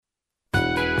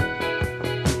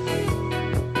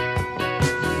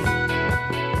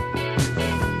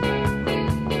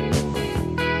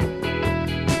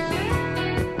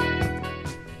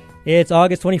It's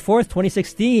August 24th,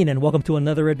 2016, and welcome to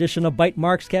another edition of Bite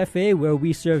Marks Cafe, where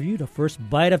we serve you the first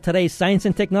bite of today's science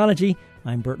and technology.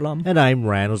 I'm Bert Lum. And I'm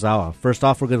Ryan Ozawa. First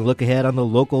off, we're going to look ahead on the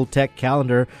local tech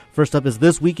calendar. First up is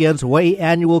this weekend's Hawaii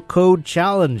Annual Code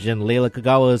Challenge, and Leila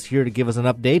Kagawa is here to give us an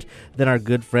update. Then our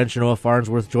good friend Shanoa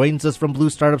Farnsworth joins us from Blue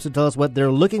Startups to tell us what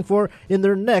they're looking for in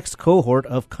their next cohort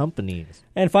of companies.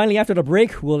 And finally, after the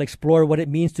break, we'll explore what it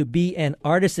means to be an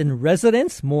artist in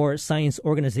residence. More science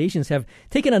organizations have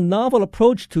taken a novel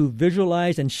approach to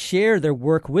visualize and share their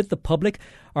work with the public.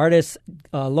 Artists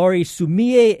Laurie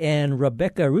Sumie and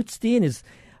Rebecca Rutstein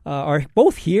are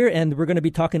both here, and we're going to be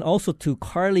talking also to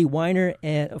Carly Weiner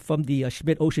from the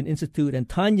Schmidt Ocean Institute and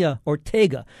Tanya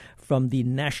Ortega from the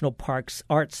National Parks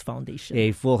Arts Foundation.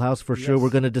 A full house for sure. We're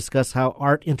going to discuss how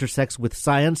art intersects with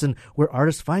science and where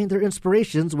artists find their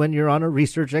inspirations when you're on a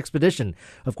research expedition.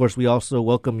 Of course, we also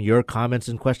welcome your comments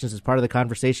and questions as part of the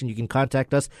conversation. You can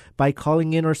contact us by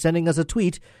calling in or sending us a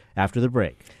tweet after the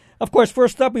break. Of course,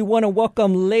 first up, we want to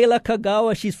welcome Leila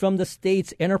Kagawa. She's from the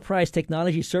state's Enterprise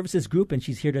Technology Services Group, and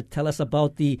she's here to tell us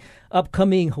about the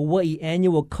upcoming Hawaii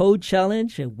Annual Code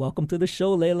Challenge. And welcome to the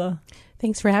show, Leila.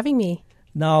 Thanks for having me.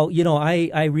 Now,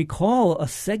 I recall a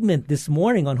segment this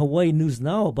morning on Hawaii News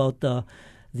Now about the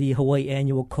Hawaii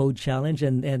Annual Code Challenge,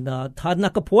 and Todd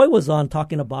Nakapoi was on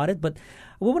talking about it. But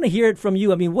we want to hear it from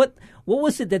you. I mean, what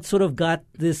was it that sort of got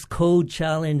this Code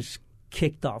Challenge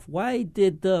kicked off? Why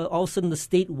did all of a sudden the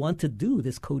state want to do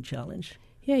this code challenge?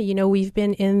 Yeah, we've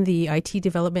been in the IT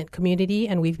development community,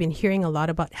 and we've been hearing a lot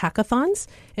about hackathons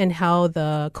and how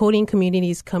the coding community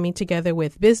is coming together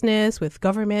with business, with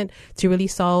government to really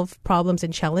solve problems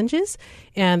and challenges.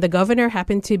 And the governor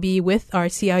happened to be with our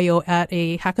CIO at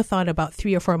a hackathon about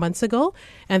 3 or 4 months ago,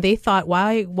 and they thought,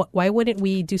 why wouldn't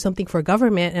we do something for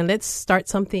government, and let's start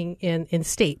something in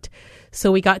state. So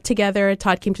we got together.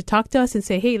 Todd came to talk to us and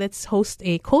say, hey, let's host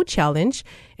a code challenge.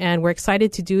 And we're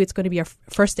excited to do. It's going to be our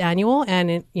first annual.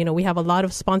 And, we have a lot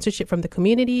of sponsorship from the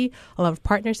community, a lot of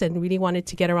partners, and really wanted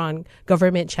to get around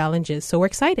government challenges. So we're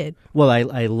excited. Well,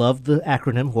 I love the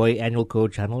acronym Hawaii Annual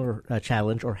Code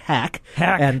Challenge, or HACK.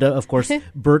 HACK. And, of course,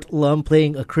 Bert Lum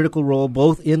playing a critical role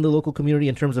both in the local community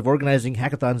in terms of organizing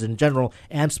hackathons in general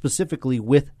and specifically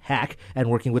with HACK and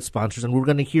working with sponsors. And we're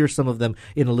going to hear some of them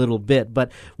in a little bit.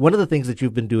 But one of the things that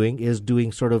you've been doing is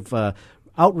doing sort of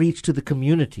outreach to the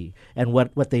community. And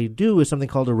what they do is something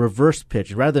called a reverse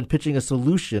pitch. Rather than pitching a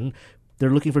solution,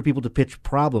 they're looking for people to pitch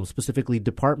problems, specifically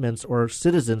departments or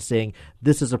citizens saying,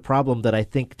 this is a problem that I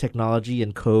think technology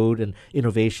and code and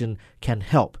innovation can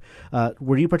help.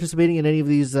 Were you participating in any of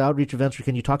these outreach events, or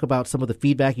can you talk about some of the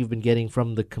feedback you've been getting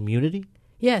from the community?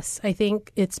 Yes, I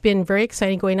think it's been very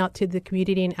exciting going out to the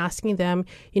community and asking them,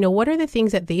 what are the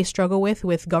things that they struggle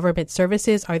with government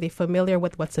services? Are they familiar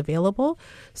with what's available?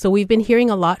 So we've been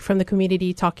hearing a lot from the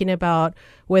community talking about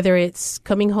whether it's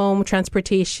coming home,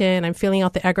 transportation, I'm filling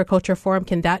out the agriculture form.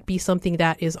 Can that be something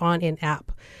that is on an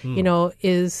app? I'm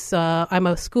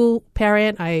a school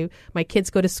parent. My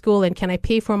kids go to school, and can I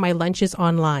pay for my lunches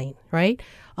online, right?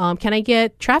 Can I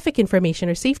get traffic information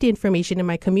or safety information in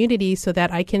my community so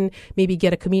that I can maybe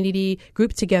get a community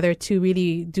group together to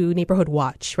really do neighborhood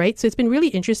watch, right? So it's been really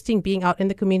interesting being out in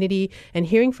the community and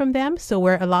hearing from them. So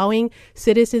we're allowing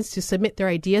citizens to submit their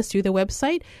ideas through the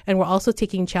website, and we're also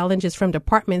taking challenges from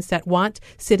departments that want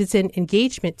citizen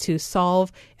engagement to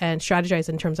solve and strategize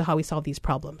in terms of how we solve these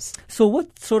problems. So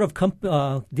what sort of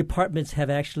departments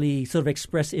have actually sort of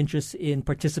expressed interest in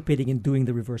participating in doing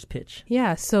the reverse pitch?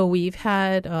 Yeah, so we've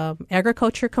had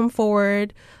agriculture come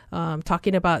forward,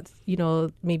 talking about,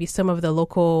 maybe some of the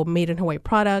local made in Hawaii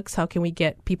products. How can we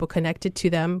get people connected to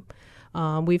them?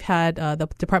 We've had the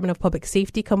Department of Public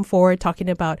Safety come forward talking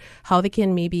about how they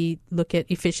can maybe look at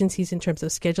efficiencies in terms of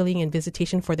scheduling and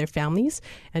visitation for their families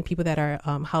and people that are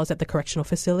housed at the correctional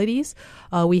facilities.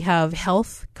 We have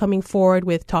health coming forward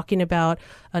with talking about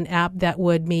an app that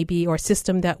would or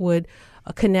system that would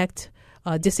connect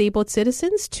disabled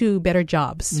citizens to better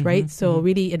jobs, right? So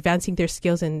really advancing their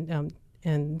skills and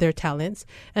their talents.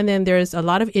 And then there's a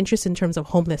lot of interest in terms of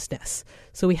homelessness.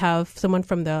 So we have someone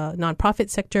from the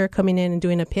nonprofit sector coming in and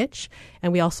doing a pitch.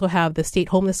 And we also have the state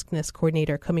homelessness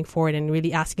coordinator coming forward and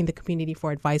really asking the community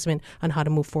for advisement on how to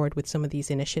move forward with some of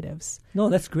these initiatives. No,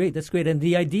 that's great. That's great. And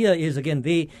the idea is, again,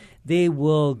 they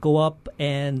will go up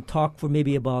and talk for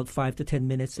maybe about 5 to 10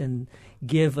 minutes and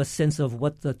give a sense of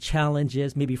what the challenge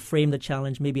is, maybe frame the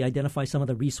challenge, maybe identify some of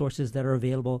the resources that are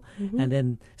available, and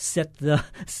then set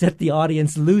the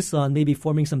audience loose on maybe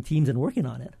forming some teams and working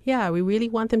on it. Yeah, we really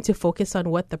want them to focus on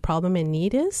what the problem and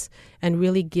need is and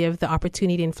really give the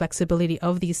opportunity and flexibility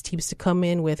of these teams to come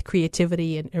in with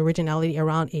creativity and originality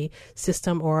around a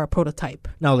system or a prototype.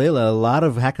 Now, Leila, a lot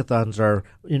of hackathons are,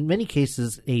 in many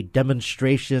cases, a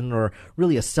demonstration or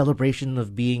really a celebration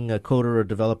of being a coder, a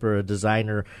developer, a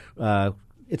designer.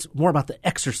 It's more about the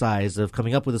exercise of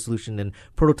coming up with a solution and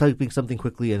prototyping something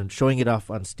quickly and showing it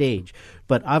off on stage.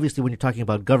 But obviously, when you're talking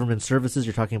about government services,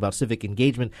 you're talking about civic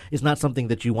engagement, it's not something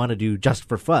that you want to do just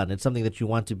for fun. It's something that you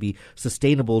want to be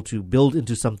sustainable, to build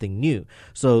into something new.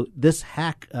 So this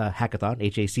hackathon,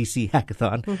 HACC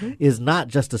hackathon, is not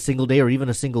just a single day or even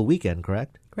a single weekend,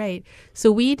 correct? Right. So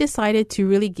we decided to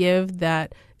really give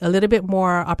that a little bit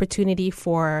more opportunity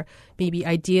for maybe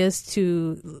ideas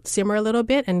to simmer a little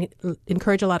bit and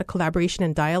encourage a lot of collaboration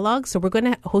and dialogue. So we're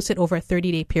going to host it over a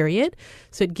 30-day period.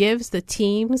 So it gives the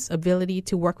teams ability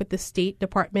to work with the state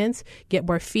departments, get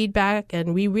more feedback,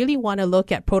 and we really want to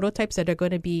look at prototypes that are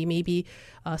going to be maybe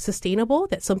sustainable,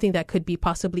 that's something that could be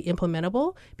possibly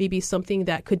implementable, maybe something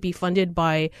that could be funded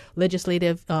by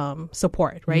legislative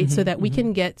support, right? So that we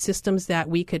can get systems that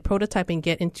we could prototype and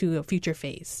get into a future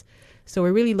phase. So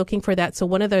we're really looking for that. So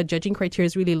one of the judging criteria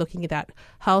is really looking at that.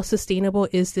 How sustainable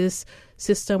is this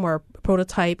system or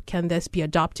prototype? Can this be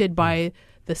adopted by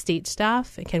the state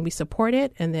staff? And can we support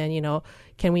it? And then,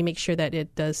 can we make sure that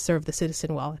it does serve the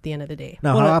citizen well at the end of the day?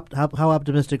 Now, how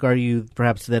optimistic are you,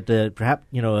 perhaps, that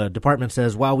a department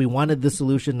says, wow, we wanted this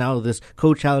solution, now this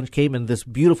code challenge came and this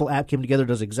beautiful app came together,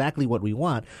 does exactly what we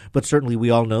want. But certainly we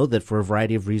all know that for a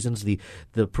variety of reasons, the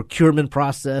procurement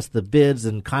process, the bids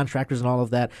and contractors and all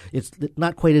of that, it's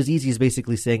not quite as easy as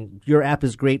basically saying, your app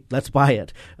is great, let's buy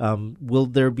it. Will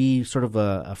there be sort of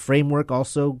a framework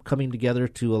also coming together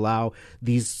to allow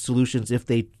these solutions, if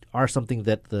they are something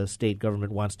that the state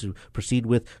government wants to proceed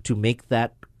with, to make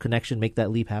that connection, make that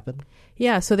leap happen?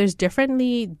 Yeah, so there's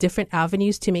definitely different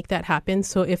avenues to make that happen.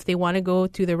 So if they want to go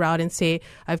to the route and say,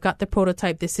 I've got the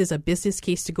prototype, this is a business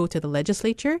case to go to the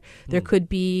legislature, there could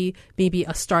be maybe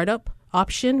a startup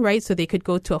option, right? So they could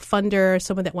go to a funder,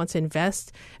 someone that wants to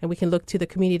invest, and we can look to the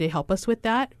community to help us with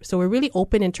that. So we're really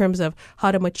open in terms of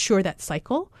how to mature that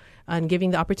cycle and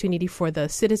giving the opportunity for the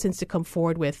citizens to come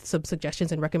forward with some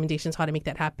suggestions and recommendations how to make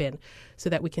that happen so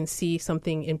that we can see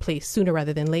something in place sooner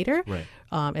rather than later. Right.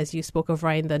 As you spoke of,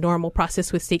 Ryan, the normal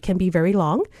process with state can be very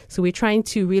long. So we're trying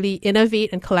to really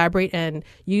innovate and collaborate and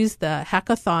use the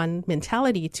hackathon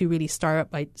mentality to really start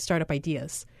up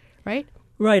ideas, right?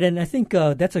 Right, and I think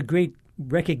that's a great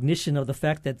recognition of the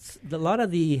fact that a lot of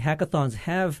the hackathons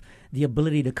have the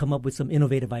ability to come up with some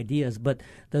innovative ideas, but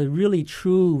the really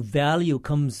true value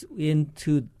comes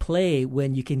into play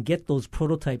when you can get those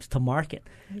prototypes to market.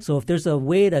 Mm-hmm. So if there's a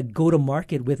way to go to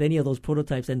market with any of those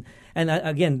prototypes, and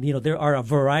again, there are a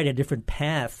variety of different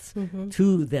paths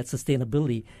to that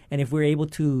sustainability, and if we're able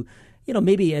to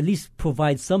maybe at least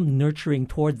provide some nurturing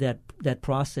toward that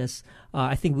process,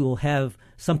 I think we will have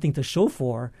something to show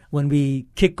for when we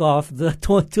kick off the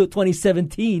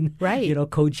 2017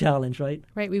 code challenge, right?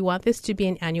 Right. We want this to be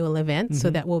an annual event,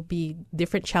 so that will be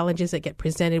different challenges that get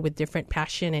presented with different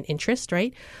passion and interest,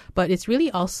 right? But it's really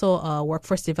also a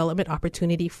workforce development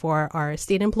opportunity for our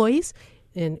state employees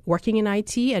in working in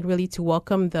IT, and really to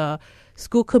welcome the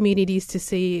school communities to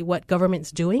see what government's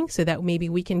doing, so that maybe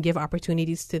we can give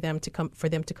opportunities to them to come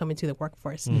into the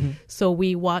workforce. So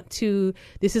we want to,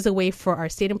 this is a way for our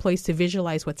state employees to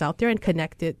visualize what's out there and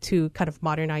connect it to kind of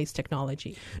modernized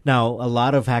technology. Now, a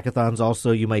lot of hackathons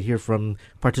also, you might hear from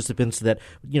participants that,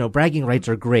 bragging rights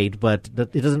are great, but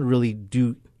it doesn't really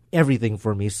do everything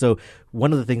for me. So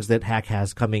one of the things that Hack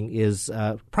has coming is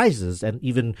prizes and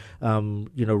even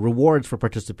rewards for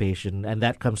participation, and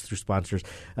that comes through sponsors.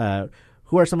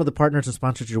 Who are some of the partners and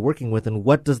sponsors you're working with, and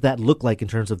what does that look like in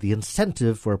terms of the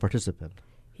incentive for a participant?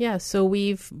 Yeah, so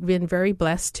we've been very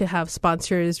blessed to have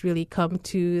sponsors really come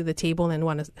to the table and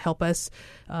want to help us.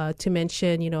 To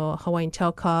mention, Hawaiian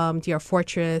Telcom, DR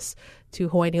Fortress, to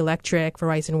Hawaiian Electric,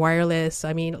 Verizon Wireless.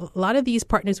 I mean, a lot of these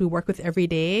partners we work with every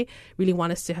day really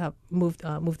want us to have move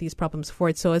these problems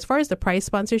forward. So as far as the prize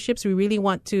sponsorships, we're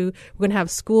going to have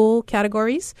school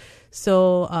categories.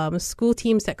 So school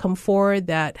teams that come forward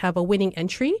that have a winning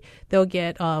entry, they'll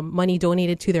get money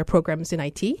donated to their programs in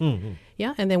IT. Mm-hmm.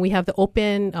 Yeah, and then we have the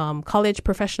open college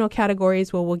professional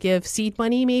categories where we'll give seed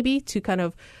money maybe to kind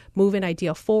of move an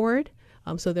idea forward.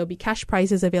 So there'll be cash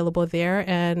prizes available there.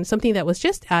 And something that was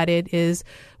just added is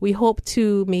we hope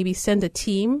to maybe send a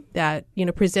team that,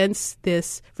 presents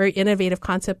this very innovative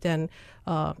concept and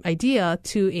idea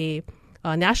to a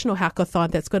national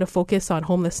hackathon that's going to focus on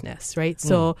homelessness, right?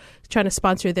 So trying to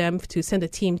sponsor them to send a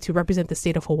team to represent the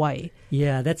state of Hawaii.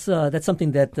 Yeah, that's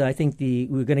something that I think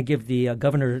we're going to give the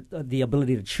governor the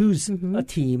ability to choose a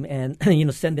team and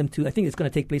send them to. I think it's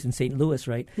going to take place in St. Louis,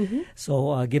 right?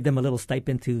 So give them a little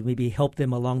stipend to maybe help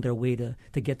them along their way to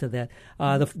get to that.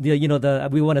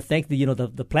 We want to thank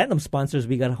the platinum sponsors.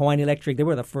 We got Hawaiian Electric; they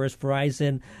were the first.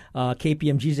 Verizon,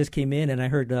 KPMG just came in, and I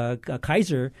heard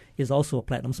Kaiser is also a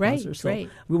platinum sponsor. So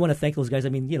we want to thank those guys. I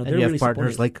mean, they're really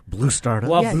partners supportive. like Blue Startup.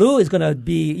 Well, yes. Blue is going to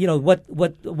be, what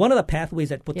one of the pathways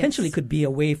that potentially could be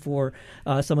a way for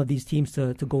some of these teams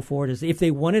to go forward is if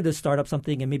they wanted to start up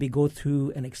something and maybe go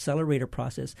through an accelerator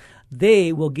process,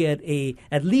 they will get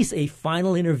at least a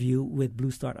final interview with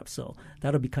Blue Startup. So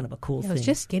that'll be kind of a cool thing. I was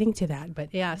just getting to that,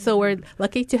 but yeah. So we're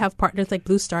lucky to have partners like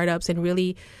Blue Startups and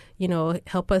really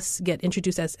help us get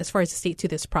introduced as far as the state to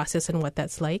this process and what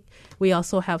that's like. We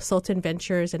also have Sultan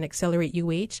Ventures and Accelerate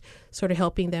UH sort of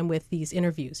helping them with these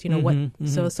interviews.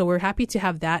 So we're happy to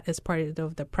have that as part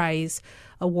of the prize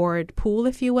award pool,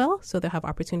 if you will. So they'll have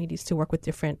opportunities to work with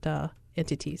different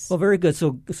entities. Well, very good.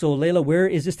 So Leila, where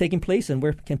is this taking place and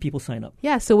where can people sign up?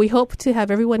 Yeah, so we hope to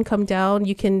have everyone come down.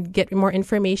 You can get more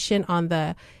information on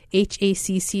the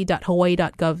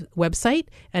hacc.hawaii.gov website,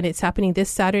 and it's happening this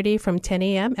Saturday from 10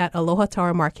 a.m. at Aloha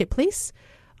Tower Marketplace.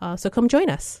 So come join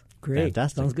us. Great.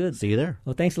 Fantastic. Sounds good. See you there.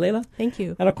 Well, thanks, Leila. Thank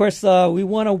you. And, of course, we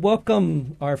want to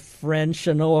welcome our friend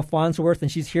Shanoa Farnsworth, and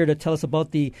she's here to tell us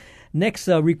about the next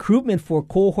recruitment for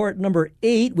cohort number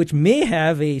 8, which may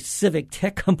have a civic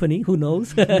tech company, who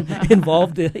knows,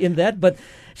 involved in that. But,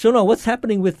 Shanoa, what's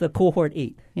happening with the cohort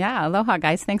 8? Yeah, aloha,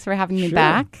 guys. Thanks for having me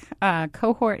back.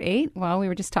 Cohort 8, well, we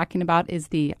were just talking about is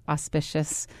the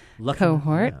auspicious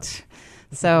cohort.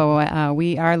 Yeah. So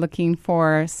we are looking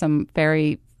for some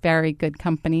very good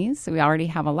companies. We already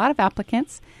have a lot of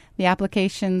applicants. The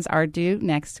applications are due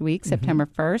next week, September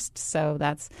 1st. So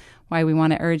that's why we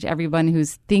want to urge everyone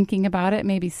who's thinking about it,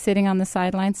 maybe sitting on the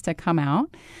sidelines, to come out.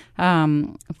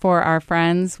 For our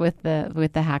friends with the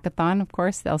hackathon, of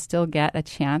course, they'll still get a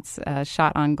chance, a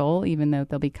shot on goal, even though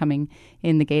they'll be coming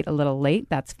in the gate a little late.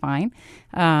 That's fine.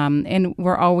 And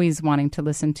we're always wanting to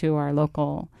listen to our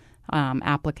local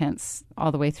applicants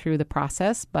all the way through the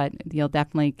process, but you'll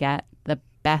definitely get the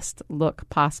best look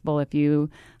possible if you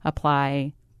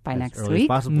apply by next week,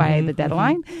 by the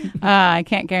deadline. I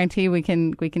can't guarantee we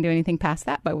can do anything past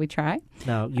that, but we try.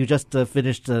 Now, you just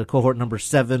finished cohort number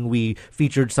 7. We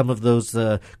featured some of those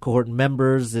cohort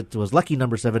members. It was lucky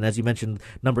number 7. As you mentioned,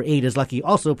 number 8 is lucky,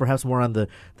 also perhaps more on the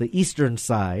eastern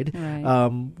side.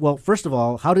 Right. Well, first of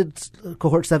all, how did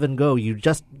cohort 7 go? You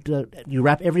just you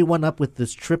wrap everyone up with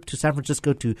this trip to San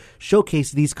Francisco to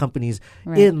showcase these companies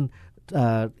in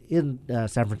San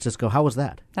Francisco. How was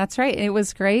that? That's right. It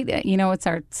was great. It's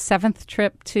our 7th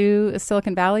trip to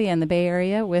Silicon Valley and the Bay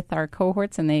Area with our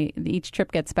cohorts, and each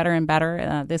trip gets better and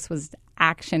better. This was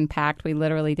action-packed. We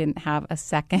literally didn't have a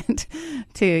second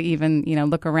to even,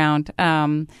 look around.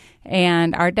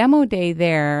 And our demo day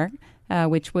there,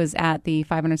 which was at the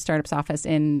 500 Startups office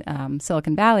in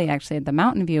Silicon Valley, actually at the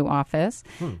Mountain View office,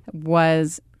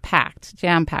 was packed,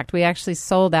 jam-packed. We actually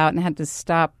sold out and had to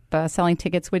stop selling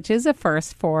tickets, which is a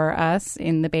first for us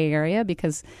in the Bay Area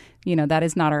because, that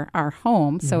is not our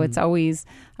home. So it's always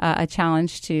a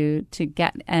challenge to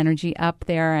get energy up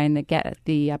there and to get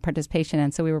the participation.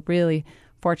 And so we were really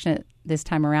fortunate this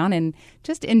time around. And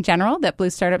just in general, that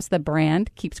Blue Startups, the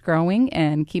brand, keeps growing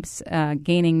and keeps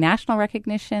gaining national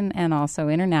recognition and also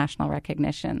international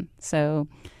recognition. So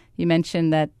you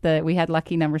mentioned that we had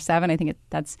lucky number 7. I think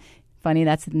that's funny.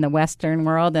 That's in the Western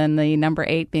world, and the number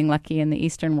 8 being lucky in the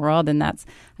Eastern world. And that's,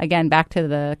 again, back to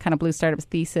the kind of Blue Startups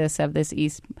thesis of this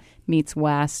East meets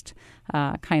West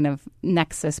kind of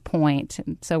nexus point.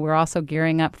 So we're also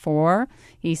gearing up for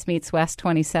East meets West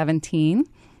 2017,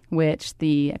 which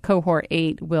the cohort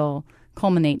 8 will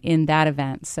culminate in that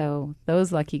event. So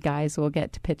those lucky guys will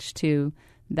get to pitch to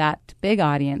that big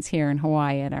audience here in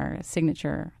Hawaii at our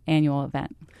signature annual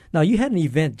event. Now, you had an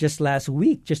event just last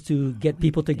week just to get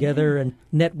people together and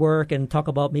network and talk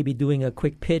about maybe doing a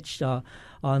quick pitch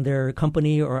on their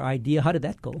company or idea. How did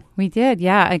that go? We did,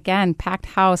 yeah. Again, packed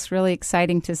house, really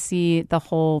exciting to see the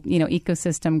whole,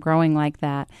 ecosystem growing like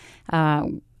that.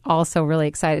 also really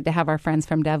excited to have our friends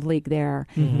from Dev League there.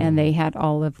 And they had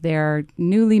all of their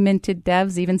newly minted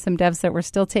devs, even some devs that were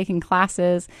still taking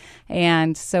classes.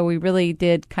 And so we really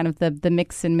did kind of the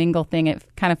mix and mingle thing. It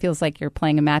kind of feels like you're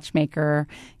playing a matchmaker.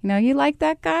 You like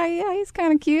that guy? Yeah, he's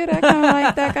kind of cute. I kind of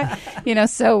like that guy.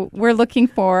 So we're looking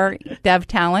for dev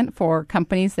talent for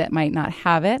companies that might not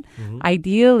have it.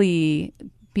 Ideally,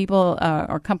 people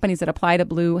or companies that apply to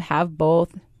Blue have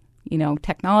both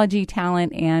technology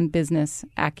talent and business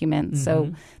acumen.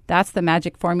 So that's the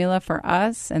magic formula for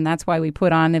us. And that's why we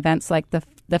put on events like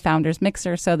the Founders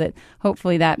Mixer, so that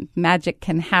hopefully that magic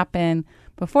can happen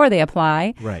before they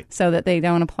apply, right? So that they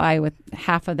don't apply with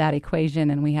half of that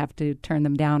equation and we have to turn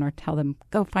them down or tell them,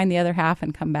 go find the other half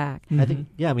and come back. I think,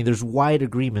 there's wide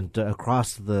agreement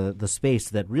across the space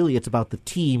that really it's about the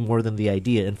team more than the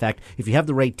idea. In fact, if you have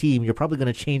the right team, you're probably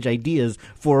going to change ideas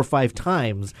 4 or 5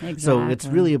 times. Exactly. So it's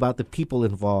really about the people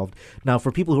involved. Now,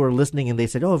 for people who are listening and they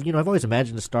said, I've always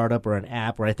imagined a startup or an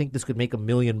app, or I think this could make $1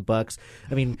 million.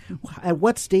 I mean, at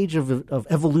what stage of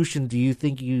evolution do you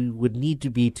think you would need to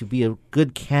be a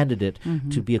good candidate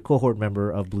to be a cohort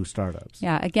member of Blue Startups?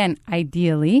 Yeah, again,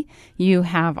 ideally, you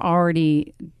have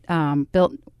already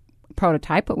built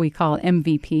prototype, what we call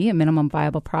MVP, a minimum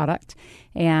viable product,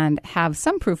 and have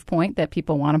some proof point that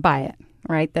people want to buy it,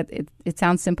 right? That it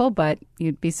sounds simple, but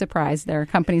you'd be surprised. There are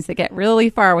companies that get really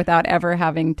far without ever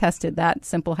having tested that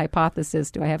simple hypothesis.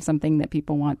 Do I have something that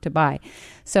people want to buy?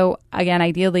 So again,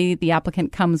 ideally, the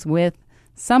applicant comes with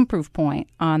some proof point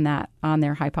on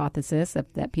their hypothesis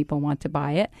that people want to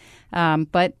buy it,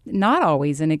 but not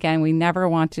always. And again, we never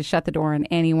want to shut the door on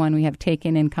anyone. We have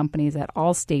taken in companies at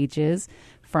all stages,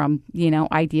 from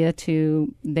idea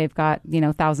to they've got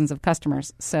thousands of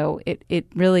customers. So it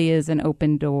really is an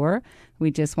open door.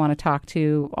 We just want to talk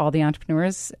to all the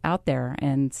entrepreneurs out there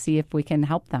and see if we can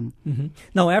help them.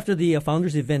 Now, after the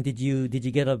founders event, did you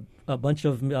get a bunch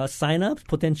of sign-ups,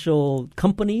 potential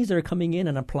companies that are coming in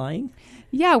and applying?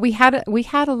 Yeah, we had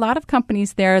a lot of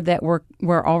companies there that were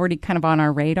already kind of on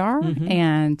our radar,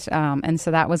 and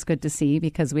so that was good to see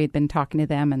because we had been talking to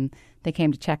them and they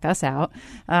came to check us out,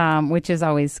 which is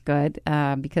always good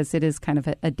because it is kind of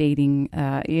a dating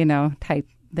type.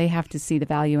 They have to see the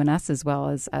value in us as well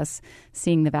as us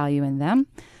seeing the value in them.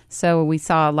 So we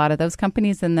saw a lot of those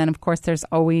companies. And then, of course, there's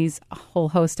always a whole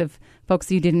host of folks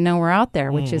you didn't know were out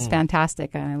there, which is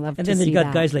fantastic. And I love to see that. And then you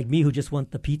got guys like me who just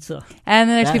want the pizza. And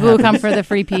then there's people who come for the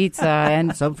free pizza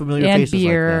and some familiar and faces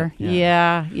beer. Like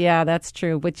that. Yeah, that's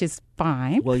true, which is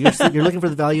fine. Well, you're looking for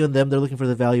the value in them. They're looking for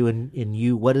the value in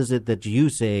you. What is it that you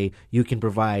say you can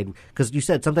provide? Because you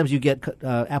said sometimes you get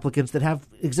applicants that have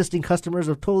existing customers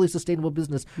of totally sustainable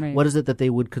business. Right. What is it that they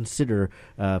would consider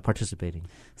participating?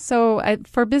 So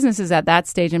for businesses at that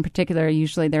stage in particular,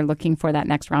 usually they're looking for that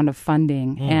next round of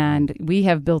funding. And we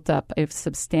have built up a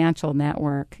substantial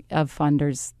network of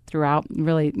funders throughout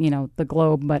really, the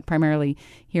globe, but primarily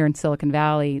here in Silicon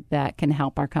Valley that can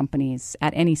help our companies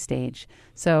at any stage.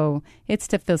 So it's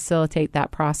to facilitate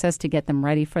that process, to get them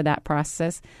ready for that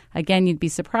process. Again, you'd be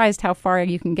surprised how far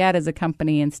you can get as a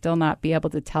company and still not be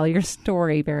able to tell your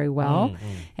story very well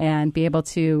and be able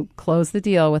to close the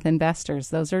deal with investors.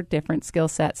 Those are different skill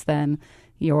sets than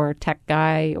your tech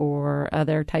guy or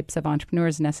other types of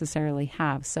entrepreneurs necessarily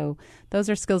have. So those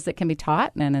are skills that can be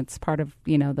taught, and it's part of,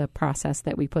 the process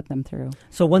that we put them through.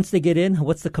 So once they get in,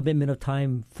 what's the commitment of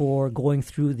time for going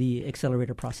through the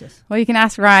accelerator process? Well, you can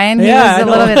ask Ryan. He was a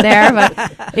little bit there,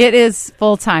 but it is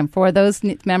full-time. For those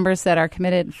members that are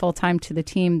committed full-time to the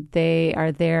team, they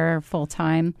are there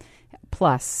full-time.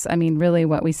 Plus, really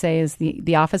what we say is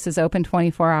the office is open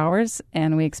 24 hours,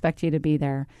 and we expect you to be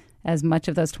there as much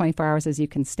of those 24 hours as you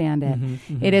can stand it.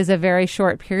 It is a very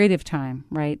short period of time,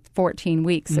 right? 14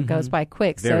 weeks. It goes by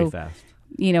quick. Very fast.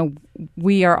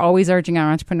 We are always urging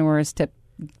our entrepreneurs to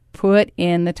put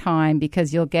in the time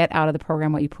because you'll get out of the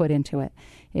program what you put into it.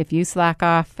 If you slack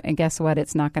off, and guess what?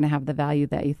 It's not going to have the value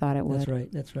that you thought it would.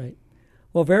 That's right.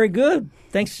 Well, very good.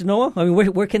 Thanks, Noah.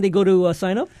 Where can they go to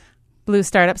sign up?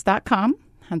 BlueStartups.com.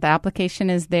 The application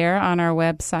is there on our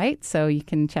website, so you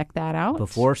can check that out.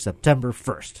 Before September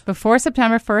 1st. Before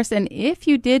September 1st. And if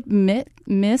you did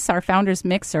miss our Founders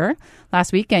Mixer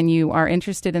last week and you are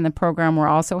interested in the program, we're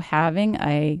also having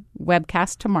a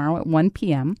webcast tomorrow at 1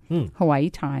 p.m. Hawaii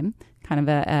time, kind of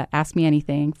a Ask Me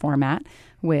Anything format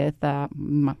with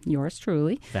yours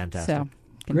truly. Fantastic. So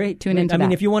Great. Tune into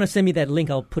that. If you want to send me that link,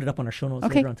 I'll put it up on our show notes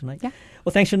later on tonight. Yeah.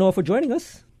 Well, thanks, Shanoa, for joining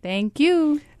us. Thank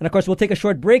you. And of course, we'll take a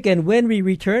short break, and when we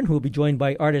return, we'll be joined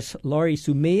by artists Laurie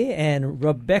Sumie and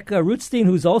Rebecca Rootstein,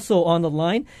 who's also on the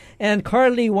line, and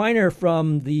Carly Weiner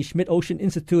from the Schmidt Ocean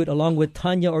Institute, along with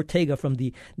Tanya Ortega from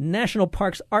the National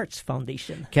Parks Arts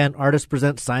Foundation. Can artists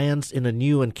present science in a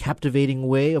new and captivating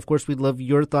way? Of course, we'd love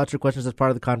your thoughts or questions as part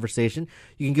of the conversation.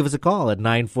 You can give us a call at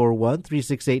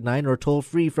 941-3689 or toll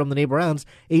free from the neighborhoods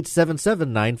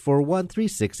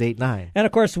 877-941-3689. And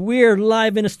of course, we're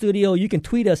live in the studio. You can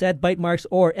tweet us at Bytemarks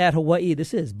or at Hawaii.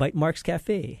 This is Bytemarks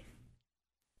Cafe.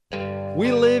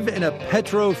 We live in a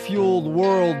petro-fueled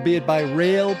world, be it by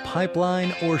rail,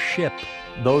 pipeline, or ship.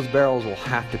 Those barrels will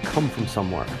have to come from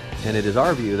somewhere. And it is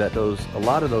our view that a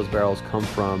lot of those barrels come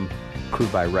from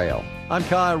crude by rail. I'm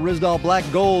Kai Rizdal Black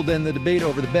Gold, and the debate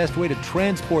over the best way to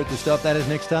transport the stuff, that is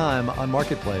next time on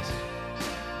Marketplace.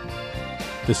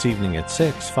 This evening at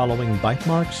 6 following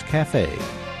Bytemarks Cafe.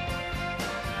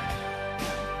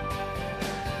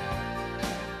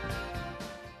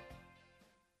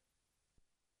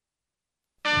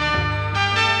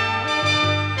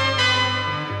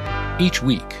 Each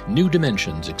week, New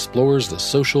Dimensions explores the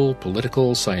social,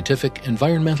 political, scientific,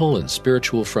 environmental, and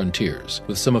spiritual frontiers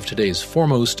with some of today's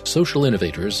foremost social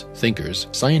innovators, thinkers,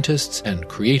 scientists, and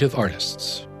creative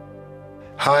artists.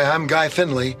 Hi, I'm Guy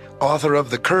Finley, author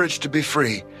of The Courage to Be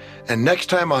Free, and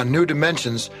next time on New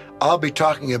Dimensions, I'll be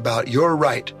talking about your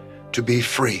right to be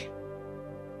free.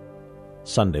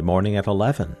 Sunday morning at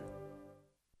 11.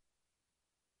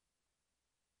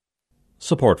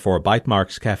 Support for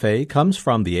Bytemarks Cafe comes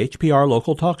from the HPR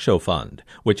Local Talk Show Fund,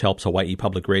 which helps Hawaii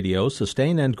Public Radio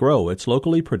sustain and grow its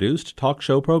locally produced talk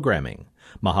show programming.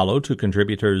 Mahalo to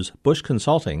contributors Bush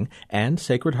Consulting and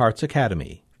Sacred Hearts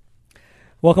Academy.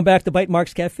 Welcome back to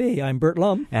Bytemarks Cafe. I'm Bert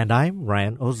Lum. And I'm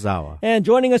Ryan Ozawa. And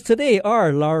joining us today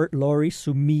are Laurie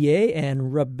Sumie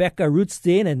and Rebecca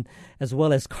Rootstein, and as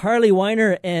well as Carly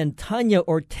Weiner and Tanya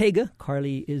Ortega.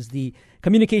 Carly is the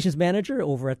communications manager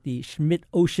over at the Schmidt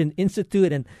Ocean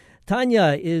Institute, and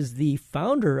Tanya is the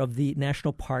founder of the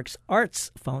National Parks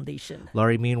Arts Foundation.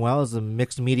 Laurie, meanwhile, is a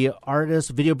mixed media artist,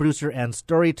 video producer, and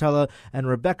storyteller. And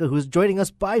Rebecca, who is joining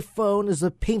us by phone, is a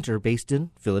painter based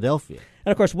in Philadelphia.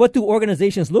 And, of course, what do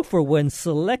organizations look for when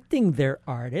selecting their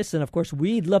artists? And, of course,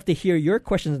 we'd love to hear your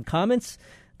questions and comments.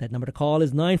 That number to call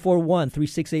is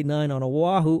 941-3689 on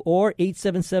Oahu or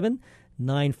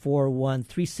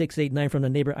 877-941-3689 from the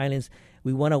neighbor islands.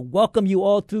 We want to welcome you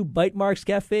all to Bytemarks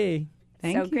Cafe.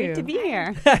 Thank you. Great to be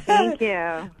here. Thank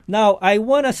you. Now, I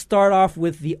want to start off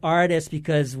with the artists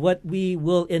because what we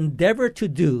will endeavor to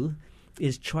do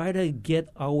is try to get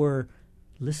our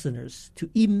listeners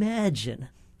to imagine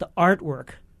the artwork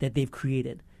that they've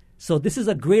created. So this is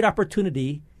a great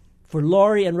opportunity for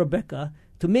Laurie and Rebecca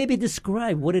to maybe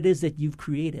describe what it is that you've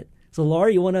created. So,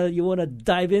 Laurie, you wanna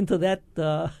dive into that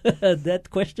that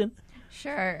question?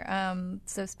 Sure.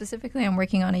 So specifically, I'm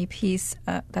working on a piece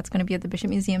that's going to be at the Bishop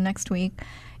Museum next week.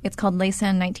 It's called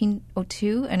Laysan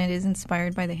 1902, and it is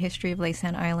inspired by the history of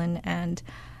Laysan Island and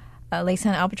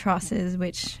Laysan albatrosses,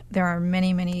 which there are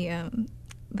many, many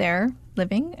there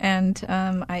living. And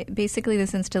basically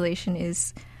this installation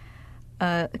is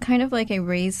kind of like a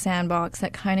raised sandbox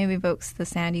that kind of evokes the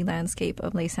sandy landscape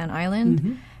of Laysan Island.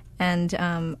 Mm-hmm. And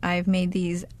I've made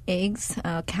these eggs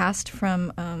cast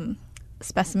from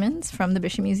specimens from the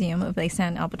Bishop Museum of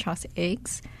Laysan albatross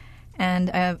eggs, and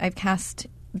I've cast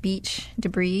beach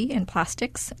debris and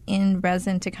plastics in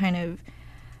resin to kind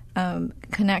of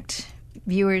connect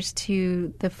viewers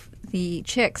to the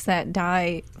chicks that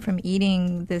die from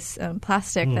eating this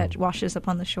plastic that washes up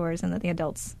on the shores and that the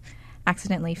adults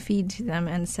accidentally feed to them.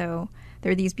 And so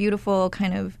there are these beautiful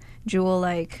kind of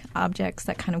jewel-like objects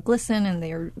that kind of glisten, and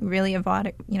they are really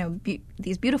evocative,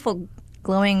 these beautiful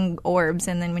glowing orbs,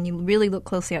 and then when you really look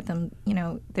closely at them,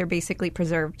 they're basically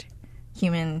preserved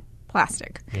human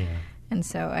plastic. Yeah. And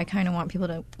so I kind of want people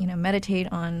to, meditate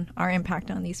on our impact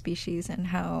on these species and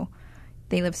how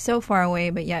they live so far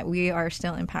away, but yet we are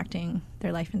still impacting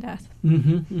their life and death.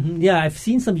 Mm-hmm, mm-hmm. Yeah, I've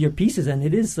seen some of your pieces, and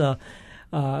it is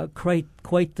quite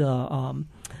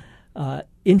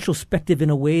introspective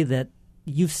in a way that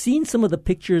you've seen some of the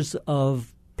pictures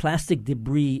of plastic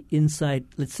debris inside,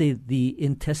 let's say, the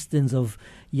intestines of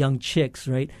young chicks,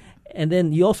 right? And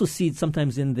then you also see it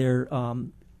sometimes in their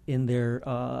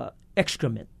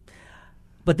excrement.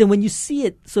 But then when you see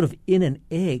it sort of in an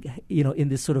egg, in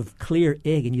this sort of clear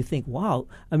egg, and you think, wow,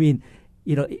 I mean,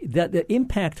 that the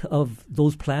impact of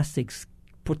those plastics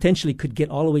potentially could get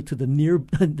all the way to the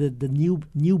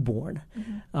newborn.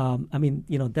 Mm-hmm. I mean,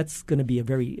 that's going to be a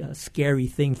very scary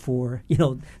thing for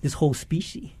this whole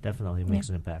species. Definitely makes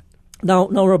an impact. Now,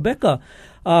 Rebecca,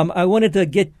 I wanted to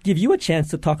give you a chance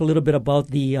to talk a little bit about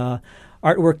the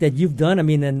artwork that you've done. I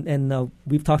mean, and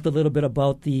we've talked a little bit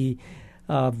about the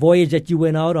voyage that you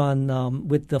went out on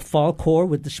with the Fall Corps,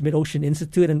 with the Schmidt Ocean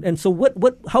Institute. And so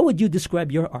how would you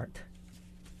describe your art?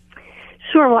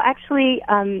 Sure. Well, actually,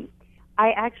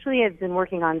 I actually have been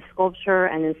working on sculpture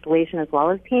and installation as well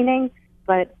as painting,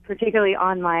 but particularly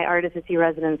on my Art at Sea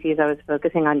residencies, I was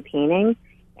focusing on painting.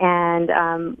 And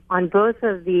on both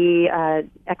of the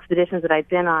expeditions that I've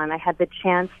been on, I had the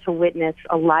chance to witness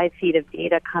a live feed of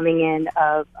data coming in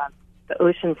of the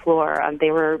ocean floor.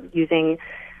 They were using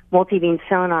multi-beam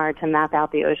sonar to map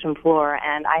out the ocean floor,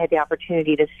 and I had the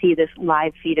opportunity to see this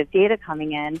live feed of data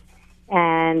coming in.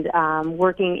 And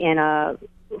working in a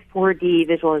 4D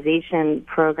visualization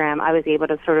program, I was able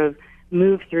to sort of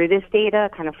move through this data,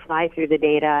 kind of fly through the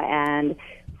data, and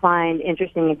find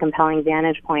interesting and compelling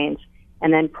vantage points,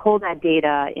 and then pull that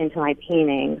data into my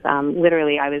paintings.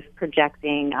 Literally, I was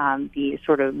projecting the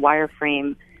sort of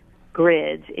wireframe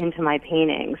grids into my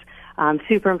paintings,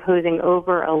 superimposing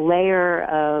over a layer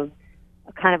of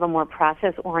kind of a more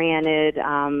process-oriented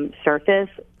surface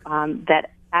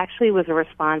that actually was a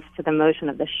response to the motion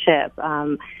of the ship.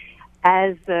 On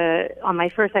my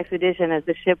first expedition, as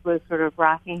the ship was sort of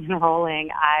rocking and rolling,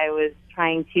 I was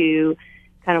trying to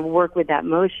kind of work with that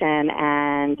motion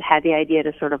and had the idea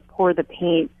to sort of pour the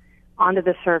paint onto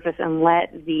the surface and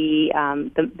let the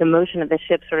motion of the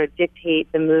ship sort of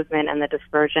dictate the movement and the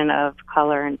dispersion of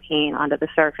color and paint onto the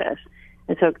surface.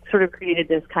 And so it sort of created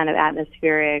this kind of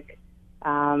atmospheric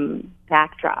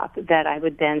backdrop that I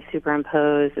would then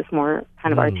superimpose this more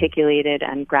kind of articulated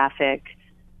and graphic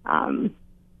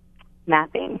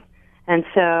mapping. And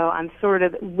so I'm sort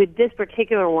of, with this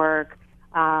particular work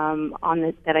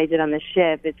that I did on the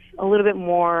ship, it's a little bit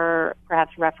more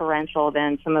perhaps referential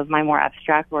than some of my more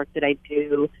abstract work that I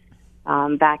do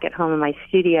back at home in my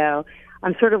studio.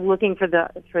 I'm sort of looking for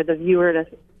the viewer to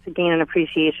gain an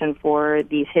appreciation for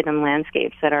these hidden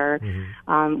landscapes that are,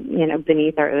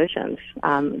 beneath our oceans.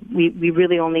 We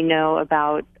really only know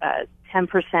about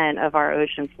 10% of our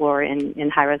ocean floor in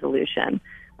high resolution,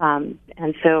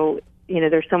 and so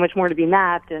there's so much more to be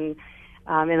mapped. And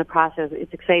in the process,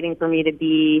 it's exciting for me to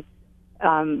be,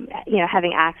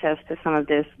 having access to some of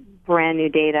this brand new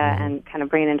data and kind of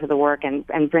bring it into the work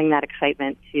and bring that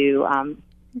excitement to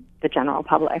the general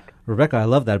public. Rebecca, I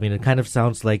love that. I mean, it kind of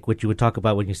sounds like what you would talk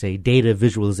about when you say data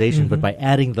visualization, but by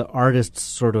adding the artist's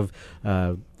sort of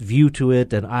view to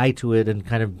it and eye to it and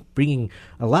kind of bringing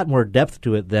a lot more depth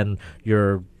to it than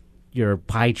your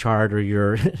pie chart or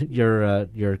your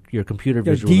computer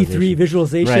visualization. D3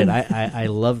 visualization. Right. I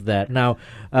love that. Now,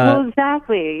 well,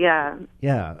 exactly. Yeah.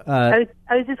 Yeah. I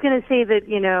was just going to say that,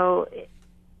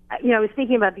 I was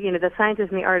thinking about, the scientists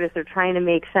and the artists are trying to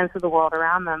make sense of the world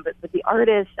around them, but the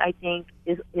artist, I think,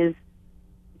 is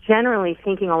generally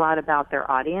thinking a lot about their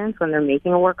audience when they're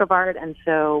making a work of art. And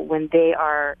so when they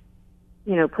are,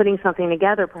 putting something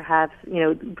together, perhaps,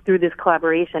 through this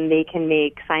collaboration, they can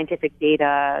make scientific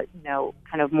data,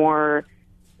 kind of more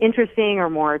interesting or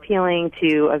more appealing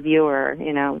to a viewer,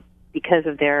 because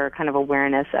of their kind of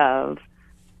awareness of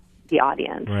the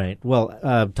audience. Right.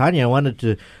 Well, Tanya, I wanted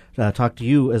to talk to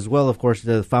you as well, of course,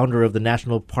 the founder of the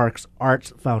National Parks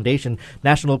Arts Foundation.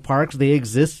 National parks, they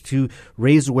exist to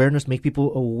raise awareness, make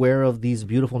people aware of these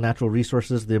beautiful natural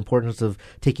resources, the importance of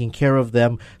taking care of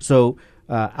them. So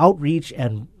outreach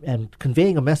and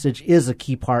conveying a message is a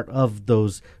key part of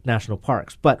those national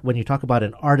parks. But when you talk about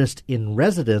an artist in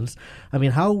residence, I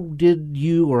mean, how did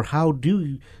you or how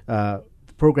do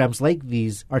programs like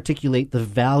these articulate the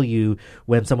value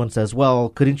when someone says, well,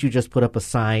 couldn't you just put up a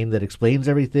sign that explains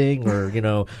everything? Or,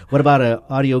 what about an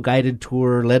audio guided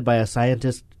tour led by a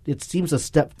scientist? It seems a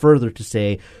step further to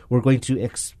say we're going to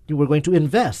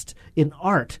invest in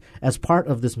art as part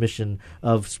of this mission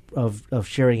of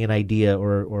sharing an idea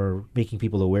or making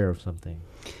people aware of something.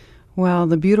 Well,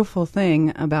 the beautiful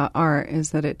thing about art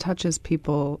is that it touches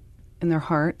people in their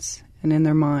hearts and in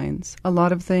their minds. A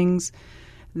lot of things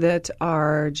that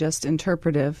are just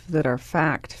interpretive, that are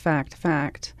fact,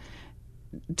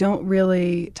 don't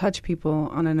really touch people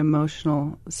on an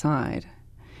emotional side.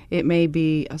 It may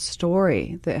be a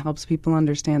story that helps people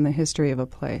understand the history of a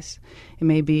place. It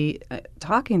may be a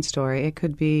talking story. It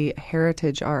could be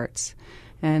heritage arts.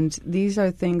 And these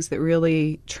are things that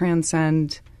really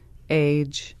transcend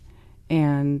age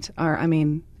and are,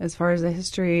 as far as the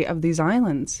history of these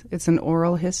islands, it's an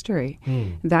oral history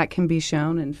that can be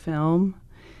shown in film,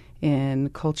 in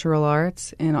cultural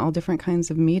arts, in all different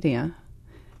kinds of media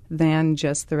than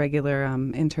just the regular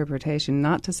it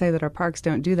Not to say that our parks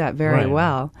don't do that very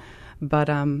well, but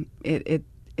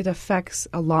it affects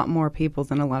a lot more people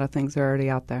than a lot of things that are already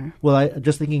out there. Well,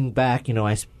 just thinking back,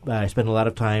 I spent a lot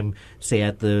of time, say,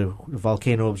 at the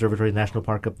Volcano Observatory National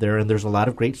Park up there, and there's a lot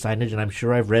of great signage, and I'm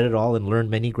sure I've read it all and learned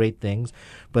many great things.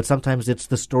 But sometimes it's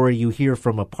the story you hear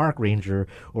from a park ranger,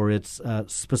 or it's a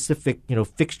specific,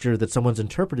 fixture that someone's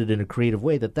interpreted in a creative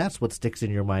way, that's what sticks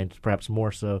in your mind, perhaps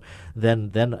more so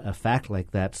than a fact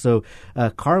like that. So,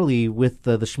 Carly, with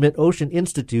the Schmidt Ocean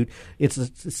Institute, it's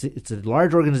a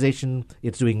large organization.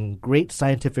 It's doing great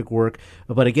scientific work,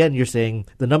 but again, you're saying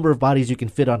the number of bodies you can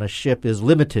fit on a ship is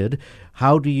limited.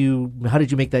 How did you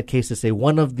make that case to say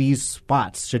one of these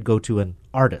spots should go to an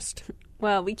artist?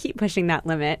 Well, we keep pushing that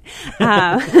limit.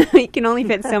 We can only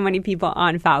fit so many people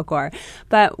on Falkor.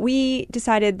 But we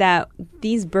decided that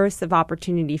these bursts of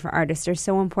opportunity for artists are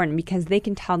so important because they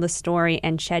can tell the story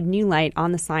and shed new light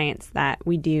on the science that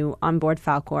we do on board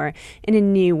Falkor in a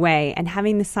new way. And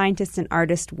having the scientists and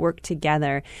artists work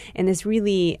together in this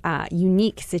really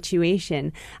unique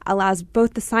situation allows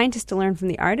both the scientists to learn from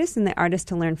the artists and the artists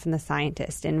to learn from the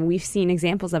scientists. And we've seen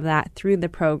examples of that through the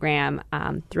program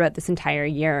throughout this entire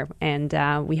year. And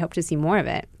we hope to see more of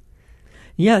it.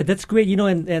 Yeah, that's great.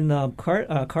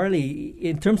 Carly,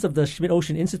 in terms of the Schmidt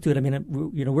Ocean Institute,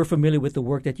 we're familiar with the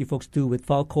work that you folks do with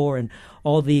Falkor and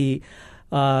all the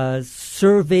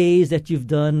surveys that you've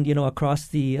done, across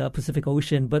the Pacific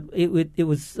Ocean. But it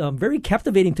was very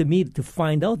captivating to me to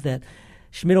find out that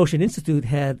Schmidt Ocean Institute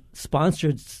had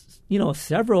sponsored,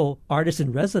 several artists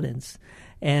in residence.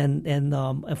 And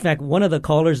in fact, one of the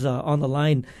callers on the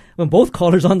line, both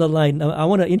callers on the line, I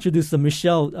want to introduce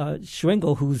Michelle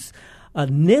Schwengel, who's a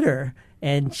knitter,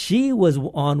 and she was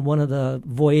on one of the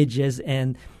voyages.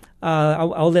 And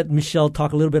I'll let Michelle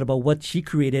talk a little bit about what she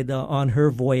created on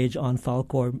her voyage on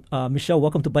Falkor. Michelle,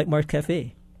 welcome to Bytemarks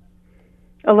Cafe.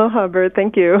 Aloha, Bert.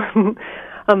 Thank you.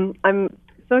 I'm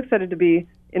so excited to be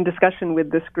in discussion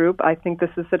with this group. I think this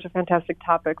is such a fantastic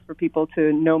topic for people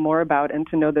to know more about and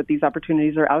to know that these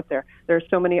opportunities are out there. There are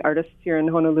so many artists here in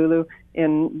Honolulu,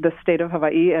 in the state of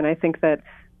Hawaii, and I think that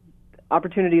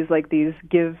opportunities like these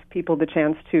give people the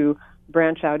chance to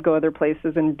branch out, go other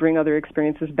places, and bring other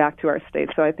experiences back to our state.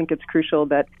 So I think it's crucial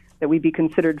that we be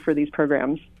considered for these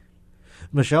programs.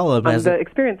 Michelle, go ahead. The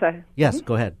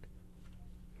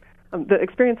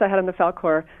experience I had on the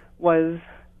Falkor was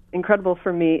incredible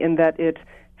for me in that it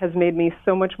has made me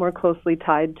so much more closely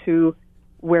tied to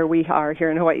where we are here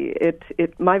in Hawaii.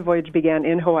 My voyage began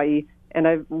in Hawaii, and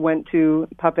I went to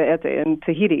Papeete in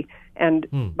Tahiti. And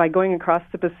by going across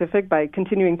the Pacific, by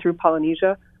continuing through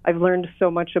Polynesia, I've learned so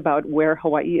much about where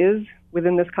Hawaii is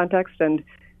within this context, and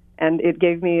it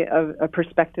gave me a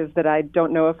perspective that I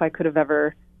don't know if I could have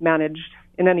ever managed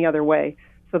in any other way.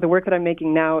 So the work that I'm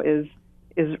making now is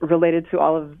related to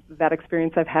all of that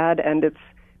experience I've had, and it's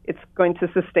going to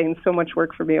sustain so much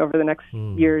work for me over the next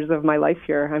years of my life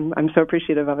here. I'm so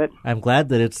appreciative of it. I'm glad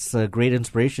that it's a great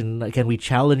inspiration. Can we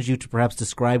challenge you to perhaps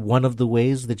describe one of the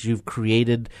ways that you've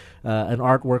created an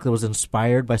artwork that was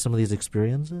inspired by some of these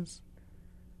experiences?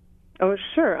 Oh,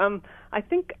 sure. I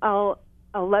think I'll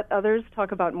let others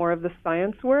talk about more of the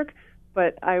science work,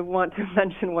 but I want to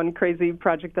mention one crazy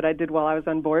project that I did while I was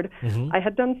on board. I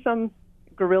had done some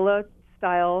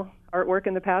guerrilla-style artwork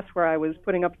in the past where I was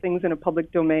putting up things in a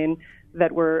public domain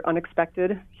that were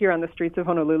unexpected here on the streets of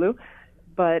Honolulu.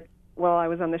 But while I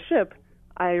was on the ship,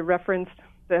 I referenced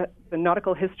the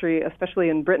nautical history, especially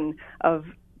in Britain, of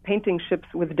painting ships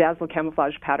with dazzle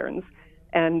camouflage patterns.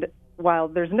 And while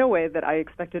there's no way that I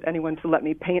expected anyone to let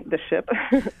me paint the ship,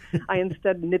 I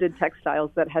instead knitted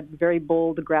textiles that had very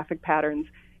bold graphic patterns,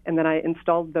 and then I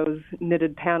installed those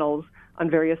knitted panels on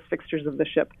various fixtures of the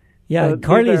ship. Yeah, so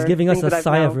Carly is giving us a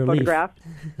sigh of relief.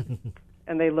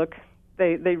 And they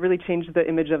really changed the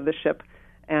image of the ship.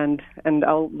 And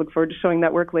I'll look forward to showing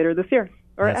that work later this year,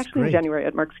 or That's actually great. in January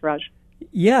at Mark's Garage.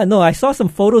 Yeah, no, I saw some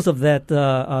photos of that,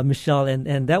 Michelle,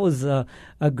 and that was a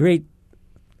great.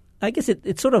 I guess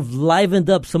it sort of livened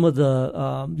up some of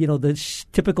the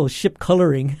typical ship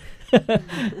coloring.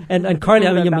 and Carly,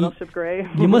 I mean, Battleship Gray.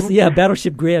 You must,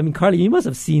 Battleship Gray. I mean, Carly, you must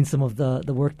have seen some of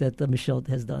the work that Michelle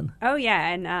has done. Oh yeah,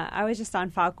 and I was just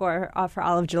on Falkor for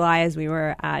all of July as we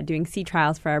were doing sea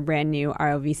trials for our brand new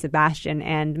ROV Sebastian.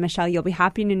 And Michelle, you'll be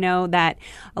happy to know that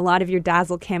a lot of your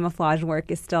dazzle camouflage work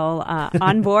is still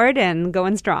on board and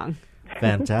going strong.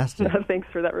 Fantastic. Thanks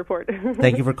for that report.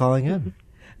 Thank you for calling in.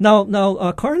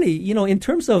 Now, Carly, in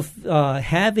terms of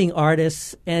having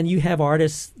artists, and you have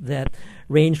artists that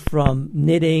range from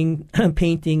knitting,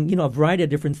 painting, a variety of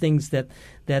different things that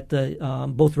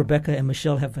both Rebecca and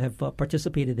Michelle have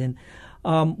participated in.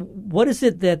 What is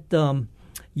it that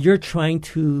you're trying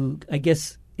to, I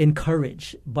guess,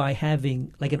 encourage by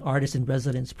having like an artist in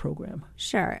residence program?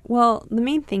 Sure. Well, the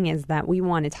main thing is that we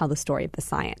want to tell the story of the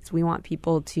science. We want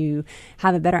people to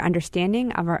have a better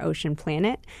understanding of our ocean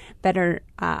planet, better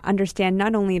understand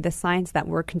not only the science that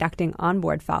we're conducting on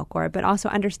board Falkor, but also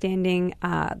understanding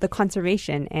the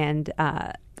conservation and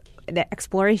the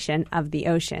exploration of the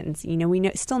oceans. You know,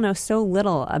 we still know so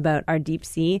little about our deep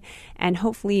sea, and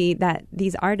hopefully that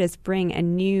these artists bring a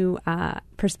new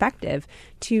perspective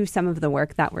to some of the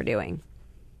work that we're doing.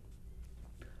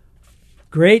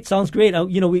 Great. Sounds great.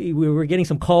 We were getting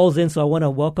some calls in, so I want to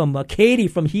welcome Katie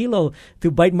from Hilo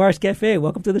to Bytemarks Cafe.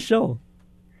 Welcome to the show.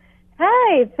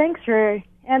 Hi. Thanks for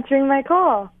answering my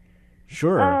call.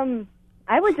 Sure.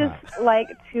 I would just like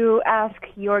to ask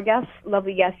your guests,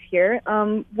 lovely guests here,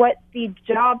 what the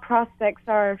job prospects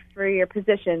are for your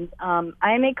positions.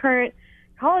 I am a current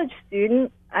college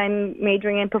student. I'm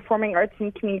majoring in performing arts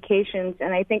and communications,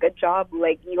 and I think a job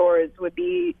like yours would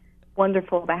be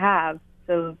wonderful to have.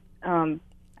 So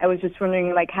I was just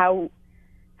wondering, like, how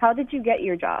did you get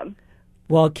your job?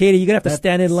 Well, Katie, you're going to have to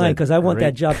stand in line because I want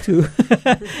that job too.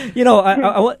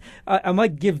 I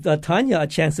might give Tanya a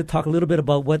chance to talk a little bit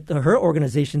about what her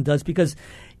organization does, because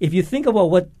if you think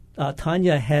about what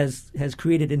Tanya has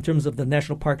created in terms of the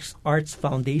National Parks Arts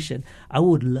Foundation, I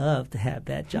would love to have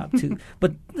that job too.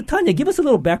 But Tanya, give us a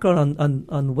little background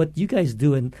on what you guys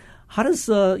do, and how does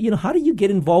how do you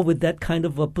get involved with that kind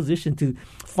of a position to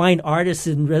find artists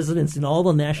in residence in all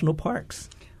the national parks?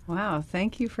 Wow,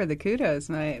 thank you for the kudos.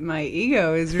 My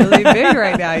ego is really big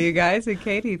right now, you guys. And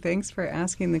Katie, thanks for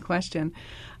asking the question.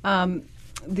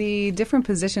 The different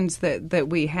positions that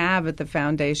we have at the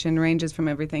foundation ranges from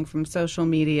everything from social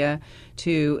media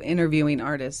to interviewing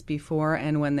artists before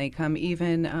and when they come,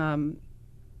 even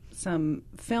some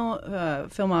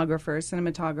filmographers,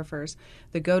 cinematographers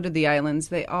that go to the islands.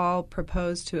 They all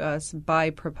propose to us by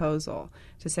proposal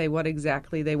to say what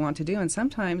exactly they want to do. And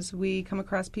sometimes we come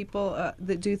across people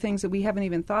that do things that we haven't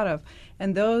even thought of.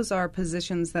 And those are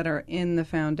positions that are in the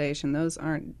foundation. Those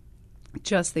aren't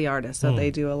just the artists, so they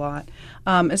do a lot.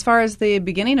 As far as the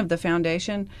beginning of the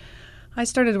foundation, I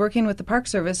started working with the Park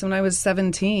Service when I was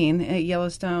 17 at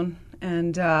Yellowstone.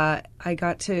 And I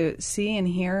got to see and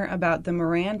hear about the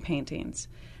Moran paintings.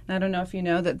 And I don't know if you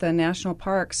know that the national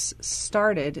parks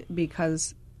started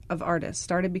because of artists,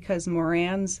 started because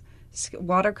Moran's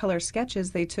watercolor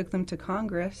sketches, they took them to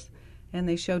Congress and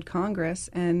they showed Congress,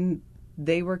 and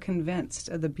they were convinced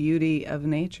of the beauty of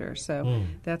nature. So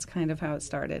that's kind of how it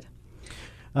started.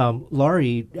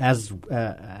 Laurie, as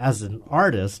an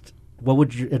artist, what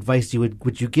would your advice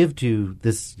would you give to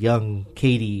this young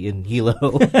Katie in Hilo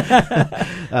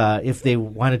if they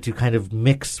wanted to kind of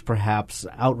mix perhaps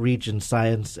outreach and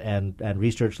science and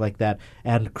research like that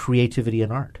and creativity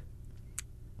and art?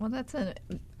 Well, that's a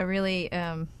really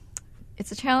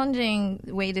it's a challenging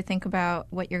way to think about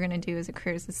what you're going to do as a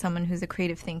career as someone who's a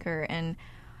creative thinker, and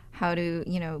how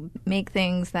to, make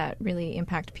things that really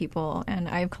impact people. And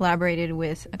I've collaborated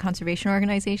with conservation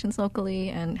organizations locally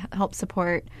and helped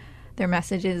support their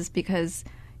messages because,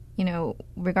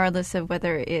 regardless of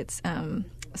whether it's a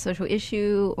social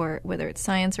issue or whether it's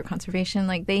science or conservation,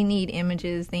 like they need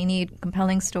images, they need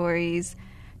compelling stories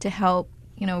to help,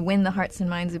 win the hearts and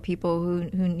minds of people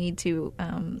who need to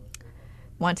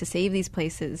want to save these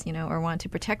places, or want to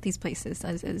protect these places,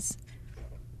 as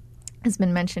has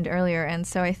been mentioned earlier. And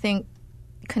so I think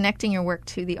connecting your work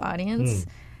to the audience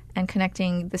and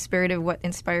connecting the spirit of what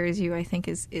inspires you, I think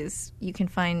is you can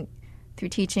find through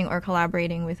teaching or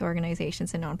collaborating with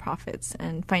organizations and nonprofits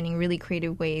and finding really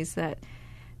creative ways that,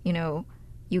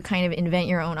 you kind of invent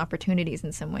your own opportunities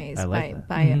in some ways by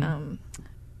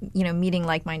meeting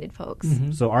like-minded folks.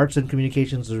 So arts and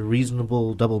communications is a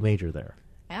reasonable double major there.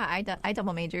 Yeah, I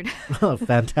double majored. Oh,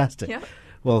 fantastic. Yeah.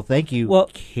 Well, thank you,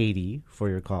 Katie, for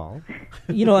your call.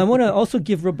 I want to also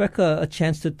give Rebecca a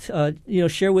chance to,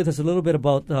 share with us a little bit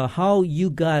about how you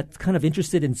got kind of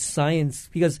interested in science.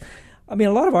 Because, a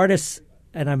lot of artists,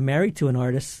 and I'm married to an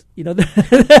artist,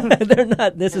 they're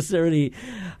not necessarily,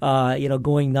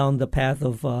 going down the path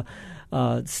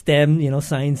of STEM,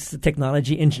 science,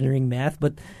 technology, engineering, math.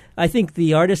 But I think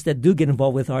the artists that do get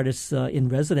involved with artists in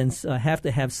residence have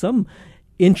to have some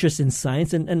interest in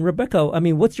science. And Rebecca,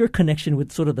 what's your connection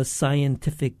with sort of the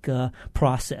scientific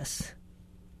process?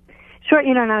 Sure,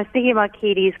 and I was thinking about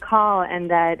Katie's call and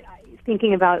that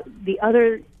thinking about the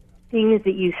other things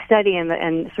that you study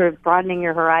and sort of broadening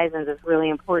your horizons is really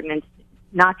important, and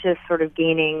not just sort of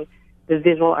gaining the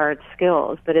visual arts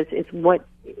skills, but it's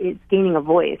gaining a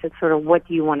voice. It's sort of what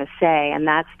do you want to say, and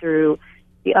that's through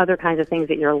the other kinds of things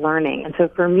that you're learning. And so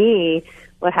for me,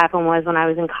 what happened was when I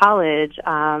was in college,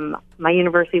 my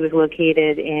university was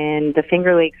located in the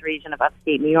Finger Lakes region of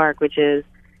upstate New York, which is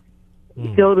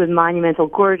filled with monumental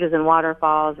gorges and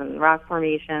waterfalls and rock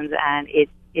formations, and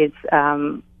it's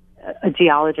a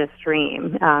geologist's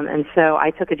dream. And so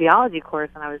I took a geology course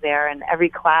when I was there, and every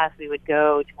class we would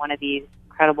go to one of these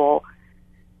incredible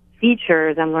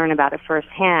features and learn about it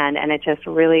firsthand, and it just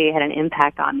really had an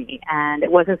impact on me. And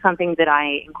it wasn't something that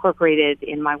I incorporated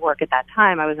in my work at that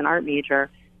time. I was an art major.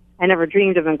 I never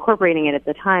dreamed of incorporating it at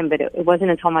the time, but it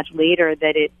wasn't until much later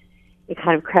that it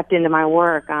kind of crept into my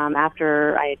work.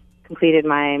 After I completed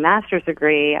my master's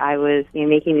degree, I was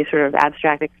making these sort of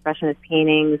abstract expressionist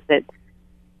paintings that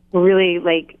were really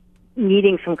like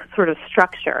needing some sort of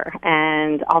structure.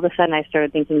 And all of a sudden I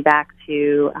started thinking back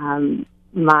to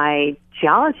my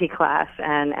geology class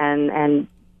and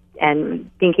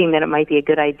thinking that it might be a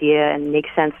good idea and make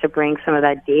sense to bring some of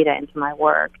that data into my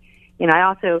work. I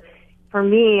also, for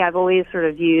me, I've always sort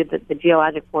of viewed the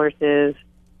geologic forces,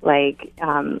 like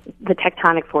the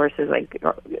tectonic forces, like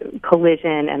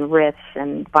collision and rifts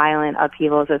and violent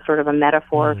upheavals, as sort of a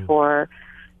metaphor for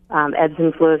ebbs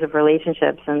and flows of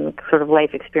relationships and sort of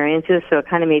life experiences. So it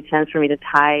kind of made sense for me to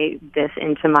tie this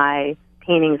into my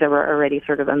paintings that were already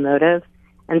sort of emotive.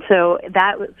 And so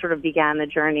that sort of began the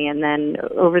journey. And then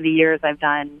over the years, I've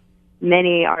done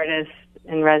many artist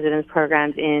in residence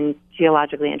programs in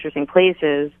geologically interesting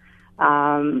places,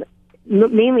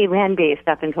 mainly land-based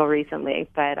up until recently.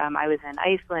 But I was in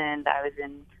Iceland, I was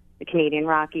in the Canadian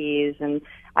Rockies, and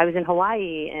I was in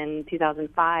Hawaii in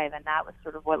 2005, and that was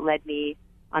sort of what led me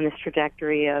on this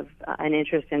trajectory of an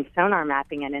interest in sonar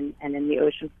mapping and in the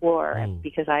ocean floor,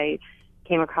 because I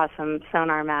came across some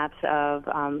sonar maps of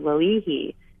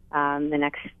Loihi,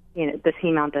 the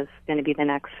seamount that's going to be the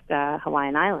next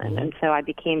Hawaiian island. And so I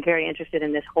became very interested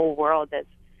in this whole world that's,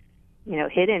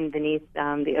 hidden beneath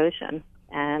the ocean.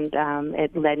 And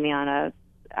it led me on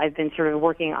I've been sort of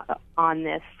working on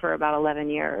this for about 11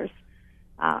 years.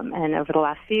 And over the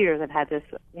last few years, I've had this,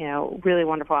 really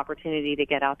wonderful opportunity to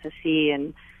get out to sea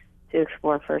and to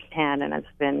explore firsthand, and it's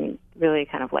been really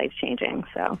kind of life-changing.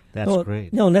 So that's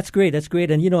great. No, that's great. That's great.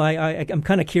 And, I'm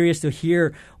kind of curious to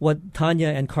hear what Tanya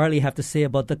and Carly have to say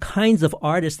about the kinds of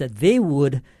artists that they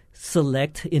would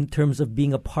select in terms of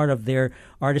being a part of their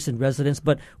artist in residence.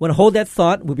 But want to hold that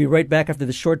thought. We'll be right back after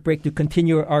the short break to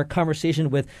continue our conversation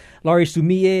with Laurie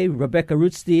Sumie, Rebecca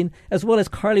Rutstein, as well as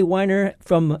Carly Weiner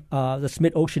from the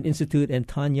Smith Ocean Institute and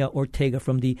Tanya Ortega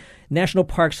from the National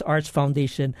Parks Arts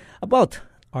Foundation about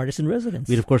artists in residence.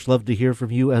 We'd, of course, love to hear from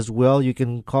you as well. You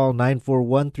can call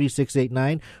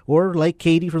 941-3689, or like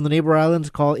Katie from the neighbor islands,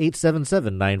 call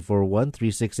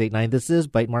 877-941-3689. This is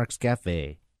Bytemarks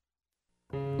Cafe.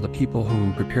 The people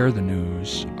who prepare the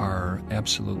news are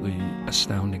absolutely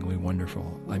astoundingly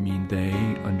wonderful. I mean, they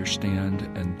understand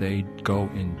and they go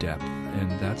in depth.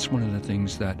 And that's one of the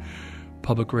things that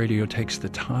public radio takes the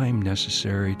time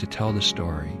necessary to tell the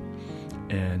story.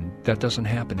 And that doesn't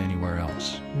happen anywhere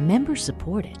else. Member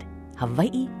supported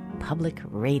Hawaii Public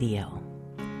Radio.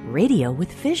 Radio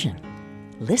with vision.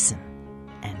 Listen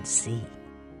and see.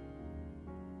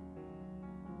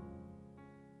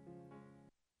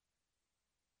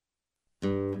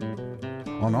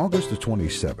 On August the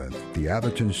 27th, the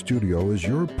Atherton Studio is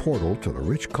your portal to the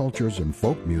rich cultures and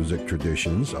folk music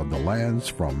traditions of the lands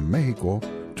from Mexico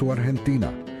to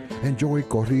Argentina. Enjoy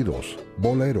corridos,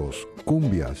 boleros,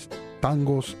 cumbias,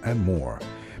 tangos, and more.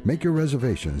 Make your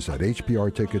reservations at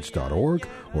hprtickets.org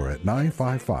or at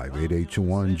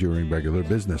 955-8821 during regular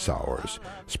business hours.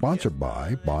 Sponsored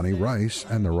by Bonnie Rice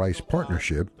and the Rice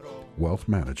Partnership, Wealth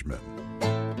Management.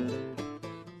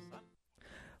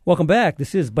 Welcome back.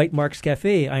 This is Bytemarks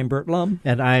Cafe. I'm Bert Lum.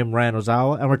 And I'm Ryan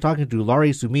Ozawa. And we're talking to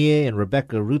Laurie Sumie and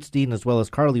Rebecca Rutstein, as well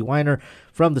as Carly Weiner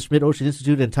from the Smith Ocean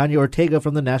Institute and Tanya Ortega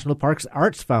from the National Parks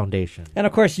Arts Foundation. And,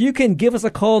 of course, you can give us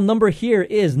a call. Number here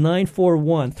is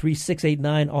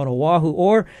 941-3689 on Oahu,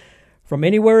 or from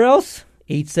anywhere else,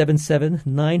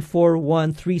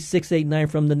 877-941-3689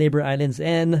 from the neighbor islands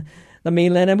and the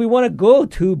mainland. And we want to go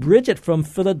to Bridget from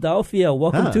Philadelphia.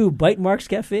 Welcome to Bytemarks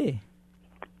Cafe.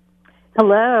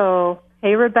 Hello.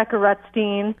 Hey, Rebecca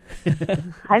Rutstein.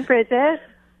 Hi, Bridget.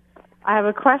 I have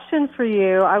a question for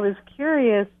you. I was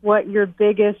curious what your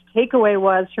biggest takeaway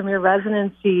was from your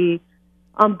residency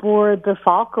on board the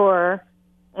Falkor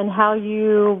and how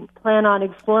you plan on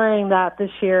exploring that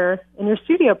this year in your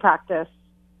studio practice.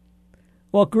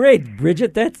 Well, great,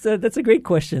 Bridget. That's a great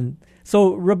question.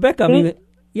 So, Rebecca,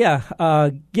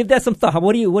 give that some thought.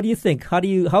 What do you think? How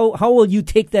will you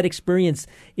take that experience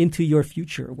into your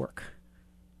future work?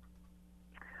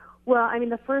 Well, I mean,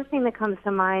 the first thing that comes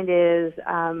to mind is,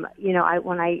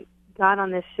 when I got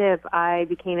on this ship, I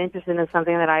became interested in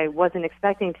something that I wasn't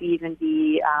expecting to even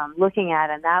be looking at,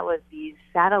 and that was these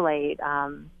satellite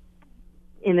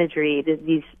imagery,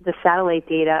 the satellite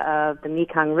data of the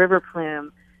Mekong River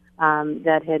plume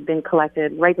that had been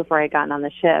collected right before I had gotten on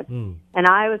the ship. And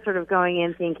I was sort of going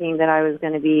in thinking that I was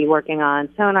going to be working on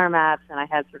sonar maps, and I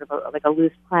had sort of a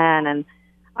loose plan, and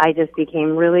I just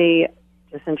became really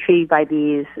just intrigued by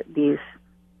these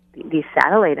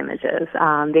satellite images.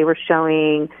 They were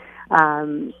showing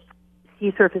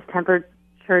sea surface temperature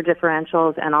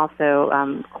differentials and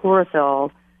also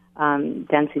chlorophyll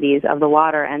densities of the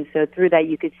water. And so through that,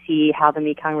 you could see how the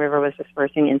Mekong River was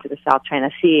dispersing into the South China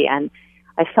Sea. And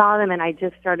I saw them, and I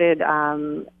just started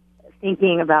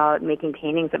thinking about making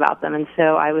paintings about them. And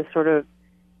so I was sort of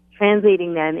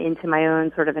translating them into my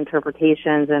own sort of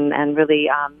interpretations and really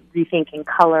rethinking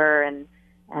color and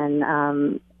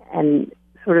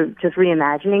sort of just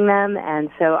reimagining them. And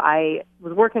so I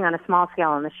was working on a small scale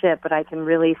on the ship, but I can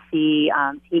really see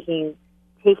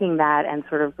taking that and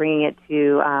sort of bringing it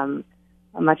to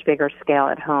a much bigger scale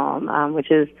at home,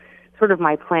 which is sort of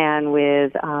my plan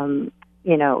with,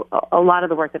 a lot of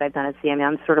the work that I've done at CME.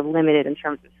 I'm sort of limited in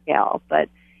terms of scale. But,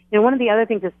 one of the other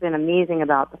things that's been amazing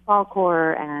about the Fall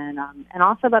Corps and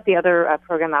also about the other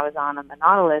program I was on the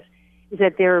Nautilus is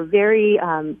that they're very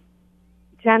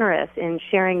generous in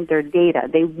sharing their data.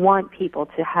 They want people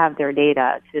to have their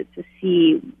data to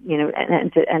see,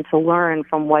 and to learn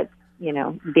from what,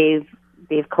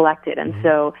 they've collected. And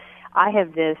so I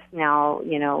have this now,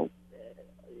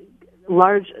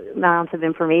 large amounts of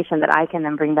information that I can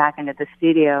then bring back into the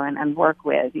studio and work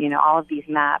with, all of these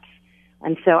maps.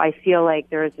 And so I feel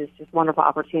like there is this just wonderful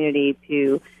opportunity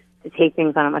to take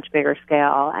things on a much bigger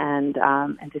scale and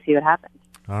to see what happens.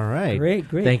 All right. Great.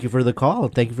 Thank you for the call.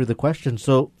 Thank you for the question.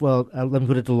 So, let me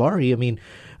put it to Laurie. I mean,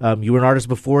 you were an artist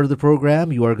before the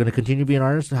program. You are going to continue to be an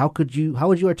artist. How would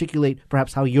you articulate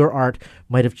perhaps how your art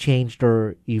might have changed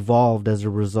or evolved as a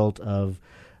result of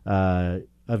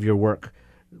your work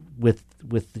with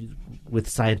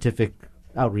scientific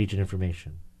outreach and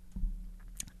information?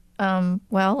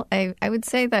 Well, I would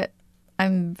say that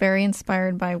I'm very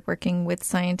inspired by working with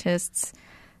scientists.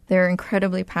 They're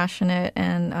incredibly passionate,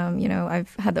 and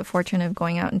I've had the fortune of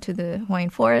going out into the Hawaiian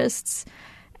forests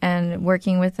and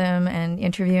working with them and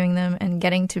interviewing them and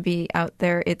getting to be out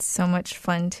there. It's so much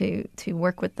fun to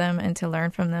work with them and to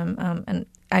learn from them.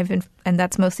 And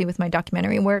that's mostly with my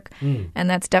documentary work, and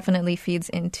that's definitely feeds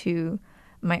into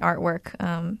my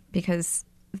artwork because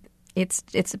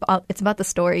it's about the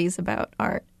stories about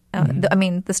art.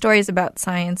 The stories about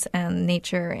science and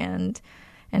nature and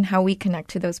how we connect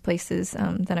to those places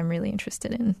that I'm really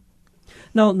interested in.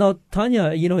 Now,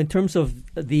 Tanya, in terms of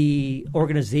the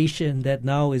organization that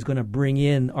now is going to bring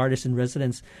in artists in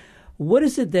residence, what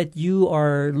is it that you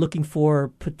are looking for,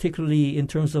 particularly in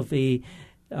terms of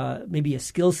maybe a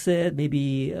skill set,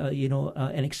 maybe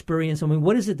an experience? I mean,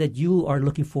 what is it that you are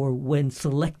looking for when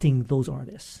selecting those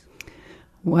artists?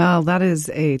 Well, that is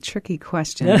a tricky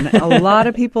question. A lot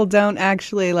of people don't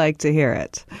actually like to hear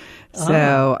it.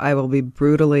 So I will be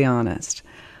brutally honest.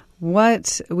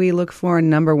 What we look for,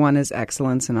 number one, is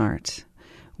excellence in art.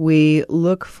 We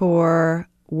look for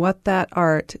what that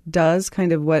art does,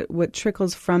 kind of what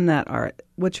trickles from that art,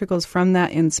 what trickles from that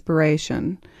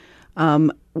inspiration.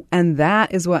 And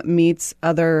that is what meets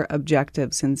other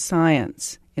objectives in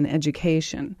science, in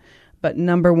education. But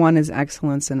number one is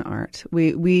excellence in art.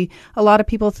 A lot of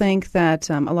people think that,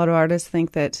 a lot of artists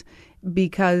think that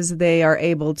because they are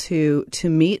able to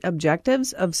meet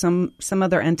objectives of some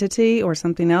other entity or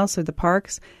something else, or the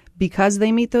parks, because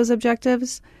they meet those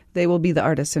objectives, they will be the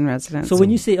artist in residence. So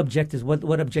when you say objectives,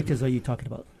 what objectives are you talking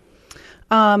about?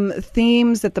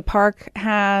 Themes that the park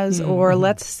has, or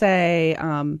let's say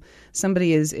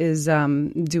somebody is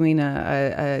doing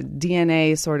a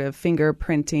DNA sort of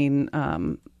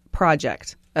fingerprinting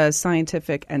project, a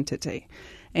scientific entity.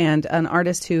 And an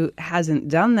artist who hasn't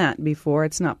done that before,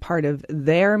 it's not part of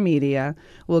their media,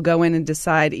 will go in and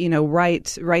decide,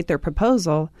 write their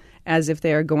proposal as if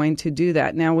they are going to do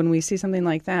that. Now, when we see something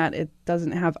like that, it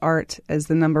doesn't have art as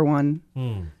the number one.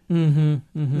 The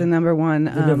number one.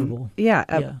 Deliverable.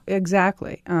 Yeah,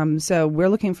 exactly. So we're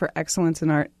looking for excellence in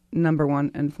art number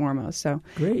one and foremost. So,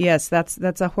 Great. yes,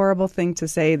 that's a horrible thing to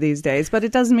say these days, but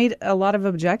it does meet a lot of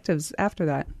objectives after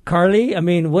that. Carly, I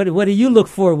mean, what do you look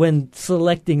for when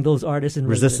selecting those artists in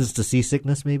Resistance to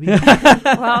seasickness, maybe?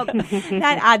 Well,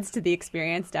 that adds to the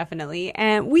experience, definitely.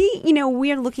 And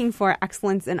we are looking for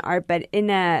excellence in art, but in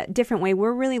a different way.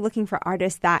 We're really looking for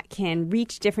artists that can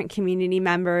reach different community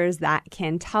members, that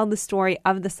can tell the story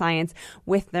of the science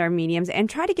with their mediums, and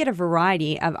try to get a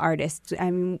variety of artists.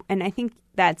 And I think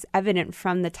that's evident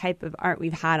from the type of art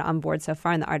we've had on board so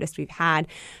far and the artists we've had,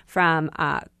 from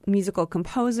musical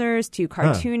composers to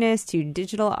cartoonists to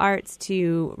digital arts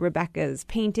to Rebecca's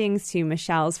paintings to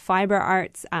Michelle's fiber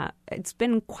arts. It's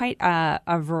been quite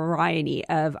a variety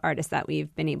of artists that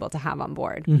we've been able to have on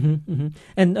board. Mm-hmm, mm-hmm.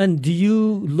 And do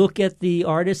you look at the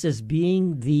artists as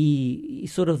being the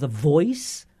sort of the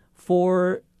voice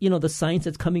for the science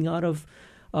that's coming out of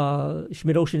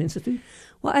Schmidt Ocean Institute?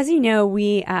 Well, as you know,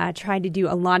 we try to do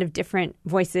a lot of different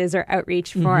voices or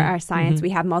outreach for our science. Mm-hmm. We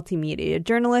have multimedia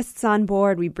journalists on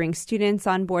board. We bring students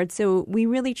on board. So we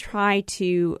really try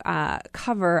to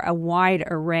cover a wide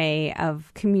array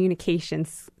of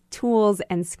communications tools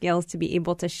and skills to be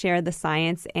able to share the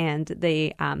science and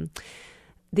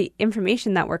the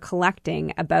information that we're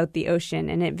collecting about the ocean.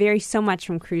 And it varies so much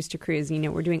from cruise to cruise.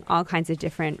 We're doing all kinds of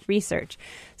different research.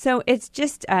 So it's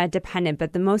just dependent.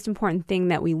 But the most important thing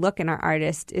that we look in our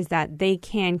artists is that they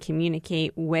can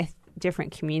communicate with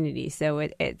different communities. So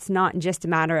it's not just a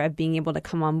matter of being able to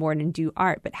come on board and do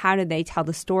art, but how do they tell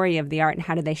the story of the art and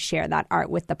how do they share that art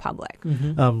with the public?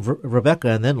 Rebecca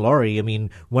and then Laurie, I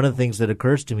mean, one of the things that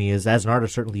occurs to me is, as an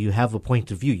artist, certainly you have a point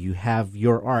of view. You have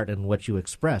your art and what you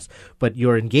express. But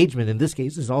your engagement in this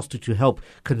case is also to help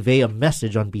convey a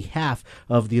message on behalf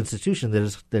of the institution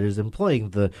that is employing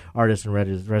the artists and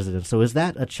residents. So is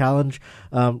that a challenge,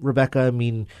 Rebecca? I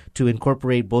mean, to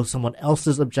incorporate both someone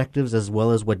else's objectives as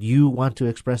well as what you want to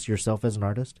express yourself as an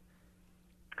artist?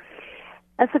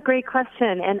 That's a great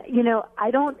question. And,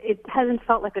 it hasn't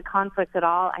felt like a conflict at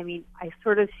all. I mean, I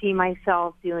sort of see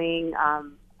myself doing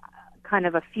kind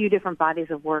of a few different bodies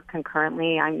of work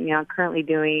concurrently. I'm currently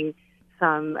doing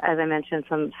some, as I mentioned,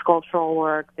 some sculptural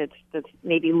work that's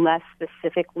maybe less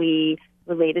specifically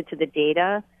related to the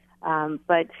data,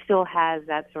 but still has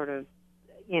that sort of,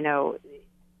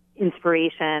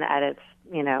 inspiration at its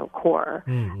core.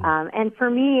 Mm-hmm. And for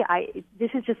me, this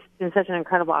has just been such an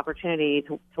incredible opportunity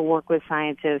to work with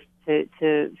scientists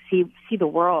to see the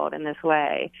world in this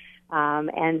way.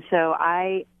 And so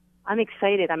I'm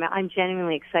excited. I'm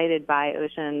genuinely excited by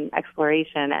ocean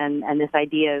exploration and this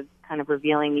idea of kind of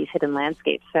revealing these hidden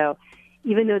landscapes. So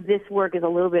even though this work is a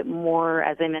little bit more,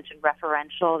 as I mentioned,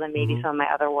 referential than maybe some of my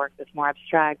other work that's more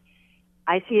abstract,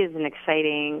 I see it as an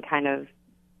exciting kind of,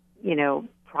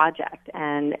 project.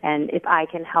 And if I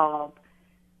can help,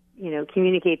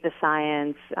 communicate the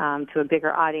science to a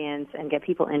bigger audience and get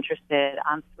people interested,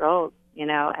 I'm thrilled,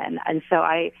 and so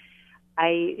I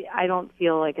don't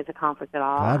feel like it's a conflict at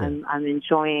all. I'm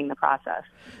enjoying the process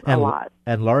a lot.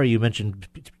 And Laura, you mentioned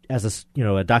as a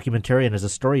documentarian, as a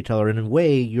storyteller, and in a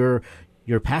way your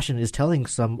passion is telling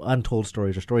some untold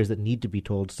stories or stories that need to be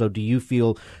told. So do you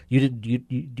feel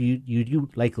you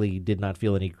likely did not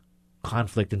feel any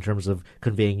conflict in terms of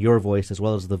conveying your voice as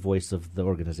well as the voice of the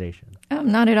organization?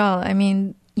 Not at all. I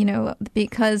mean,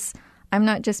 because I'm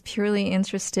not just purely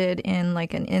interested in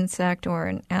like an insect or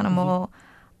an animal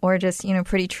or just,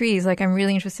 pretty trees. Like, I'm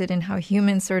really interested in how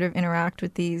humans sort of interact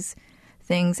with these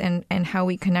things and how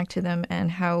we connect to them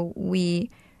and how we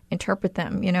interpret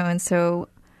them, And so,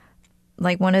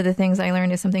 like, one of the things I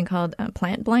learned is something called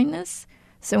plant blindness.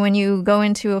 So when you go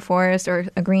into a forest or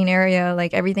a green area,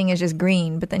 like, everything is just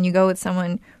green, but then you go with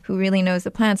someone who really knows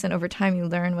the plants and over time you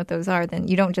learn what those are, then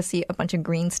you don't just see a bunch of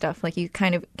green stuff. Like, you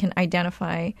kind of can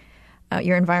identify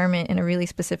your environment in a really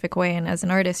specific way. And as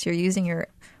an artist, you're using your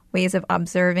ways of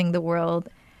observing the world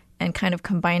and kind of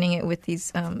combining it with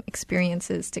these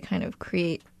experiences to kind of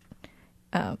create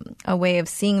a way of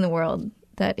seeing the world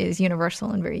that is universal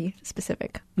and very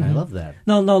specific. I love that.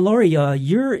 Now, Laurie,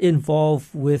 you're involved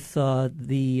with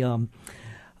the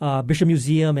Bishop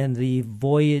Museum and the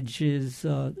Voyages,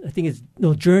 I think it's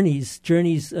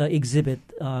Journeys exhibit,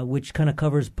 which kind of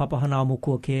covers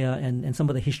Papahanaumokuakea and some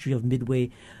of the history of Midway.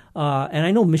 And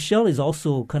I know Michelle is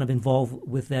also kind of involved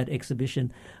with that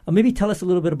exhibition. Maybe tell us a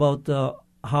little bit about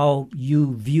how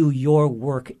you view your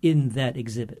work in that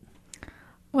exhibit.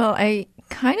 Well,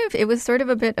 it was sort of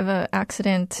a bit of an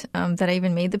accident that I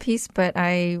even made the piece, but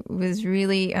I was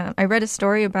really, I read a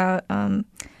story about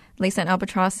Laysan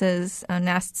albatross's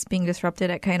nests being disrupted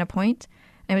at Kaena Point.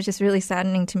 And it was just really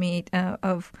saddening to me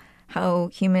of how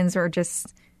humans are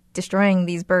just destroying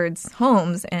these birds'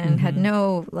 homes and had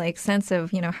no sense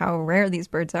of, how rare these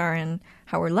birds are and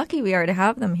how we're lucky we are to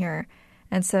have them here.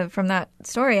 And so from that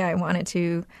story, I wanted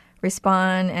to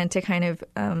respond and to kind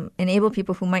of enable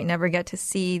people who might never get to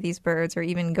see these birds or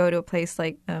even go to a place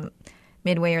like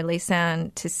Midway or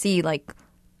Laysan to see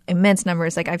immense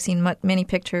numbers. I've seen many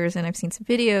pictures and I've seen some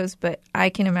videos, but I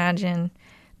can imagine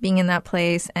being in that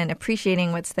place and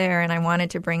appreciating what's there. And I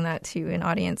wanted to bring that to an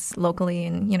audience locally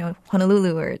in,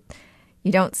 Honolulu, where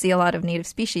you don't see a lot of native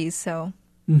species. So,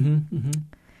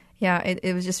 yeah,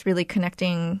 it was just really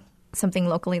connecting something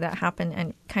locally that happened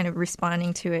and kind of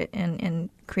responding to it and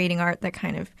creating art that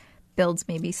kind of builds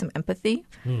maybe some empathy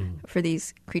for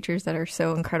these creatures that are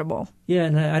so incredible. Yeah,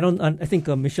 and I think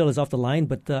Michelle is off the line,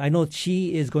 but I know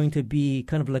she is going to be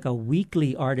kind of like a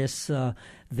weekly artist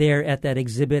there at that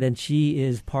exhibit, and she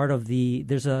is part of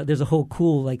there's a whole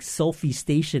cool selfie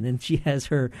station, and she has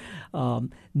her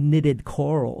knitted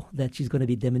coral that she's going to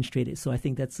be demonstrated. So I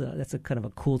think that's a kind of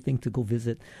a cool thing to go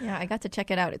visit. Yeah, I got to check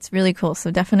it out. It's really cool.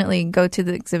 So definitely go to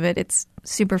the exhibit. It's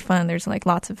super fun. There's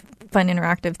lots of fun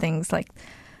interactive things like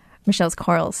Michelle's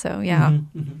corals. So yeah.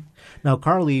 Now,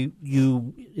 Carly,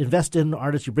 you invest in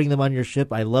artists, you bring them on your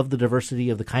ship. I love the diversity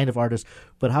of the kind of artists,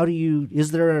 but is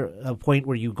there a point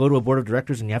where you go to a board of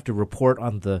directors and you have to report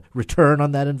on the return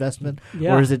on that investment?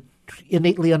 Yeah. Or is it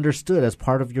innately understood as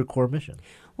part of your core mission?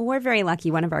 Well, we're very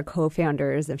lucky. One of our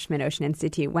co-founders of Schmidt Ocean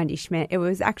Institute, Wendy Schmidt, it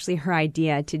was actually her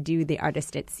idea to do the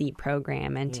Artist at Sea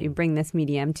program and to bring this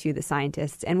medium to the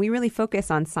scientists. And we really focus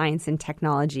on science and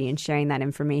technology and sharing that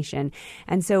information.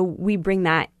 And so we bring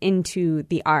that into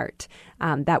the art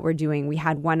that we're doing. We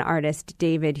had one artist,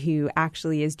 David, who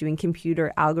actually is doing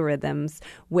computer algorithms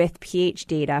with pH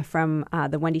data from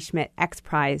the Wendy Schmidt X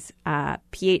Prize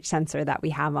pH sensor that we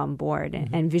have on board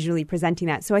and visually presenting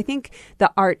that. So I think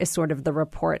the art is sort of the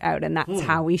report out, and that's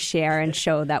how we share and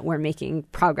show that we're making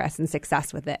progress and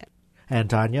success with it. And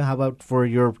Tanya, how about for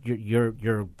your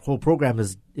whole program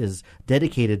is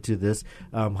dedicated to this?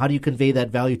 How do you convey that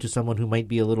value to someone who might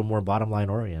be a little more bottom line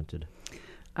oriented?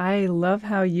 I love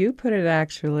how you put it,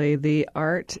 actually. The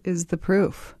art is the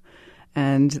proof.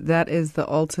 And that's the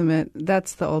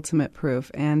ultimate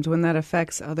proof. And when that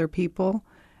affects other people,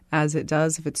 as it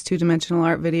does, if it's two-dimensional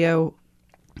art, video,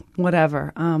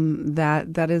 whatever,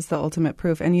 that is the ultimate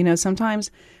proof. And,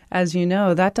 sometimes, as you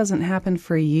know, that doesn't happen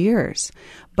for years,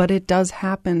 but it does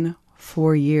happen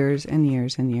for years and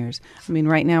years and years. I mean,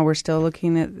 right now we're still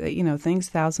looking at, things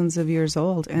thousands of years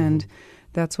old, and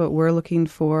that's what we're looking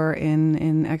for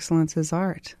in Excellence's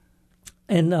art.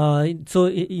 And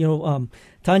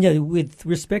Tanya, with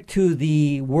respect to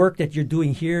the work that you're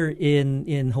doing here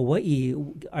in Hawaii,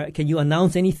 can you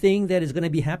announce anything that is going to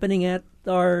be happening at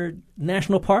our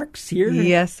national parks here?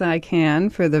 Yes, I can,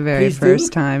 for the very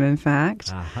first time, in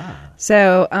fact.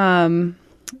 So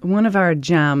one of our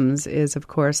gems is, of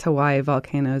course, Hawaii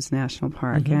Volcanoes National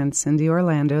Park. And Cindy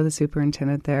Orlando, the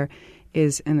superintendent there,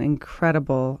 is an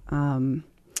incredible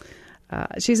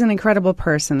she's an incredible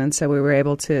person, and so we were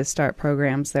able to start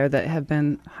programs there that have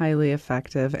been highly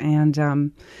effective. And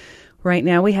right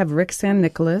now we have Rick San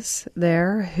Nicolas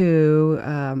there,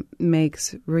 who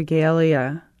makes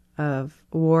regalia of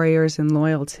warriors and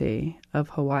loyalty of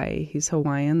Hawaii. He's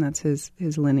Hawaiian, that's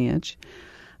his lineage.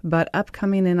 But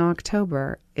upcoming in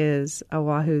October is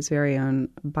Oahu's very own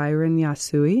Byron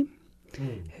Yasui,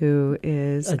 who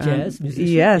is a jazz musician.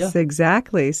 Yes,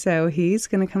 exactly. So he's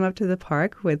going to come up to the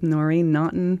park with Noreen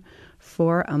Naughton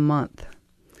for a month.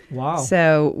 Wow.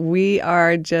 So we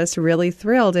are just really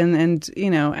thrilled. And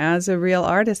as a real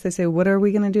artist, they say, what are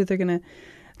we going to do? They're going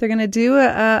to do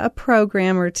a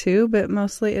program or two, but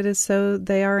mostly it is so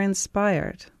they are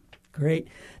inspired. Great.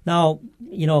 Now,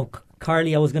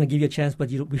 Carly, I was going to give you a chance, but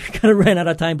we kind of ran out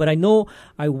of time. But I know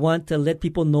I want to let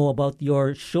people know about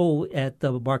your show at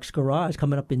the Mark's Garage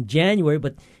coming up in January,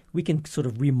 but we can sort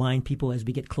of remind people as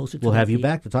we get closer to it. We'll have you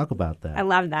back to talk about that. I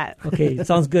love that. Okay,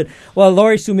 sounds good. Well,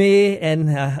 Laurie Sumé,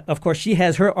 and of course, she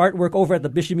has her artwork over at the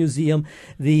Bishop Museum,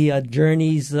 the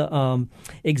Journeys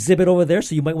exhibit over there,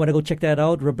 so you might want to go check that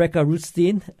out. Rebecca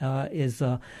Rootstein is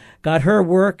got her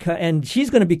work, and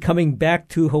she's going to be coming back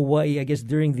to Hawaii, I guess,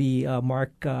 during the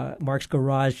Mark's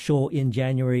Garage show in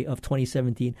January of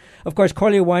 2017. Of course,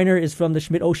 Carly Weiner is from the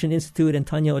Schmidt Ocean Institute, and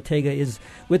Tanya Ortega is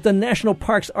with the National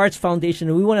Parks Arts Foundation.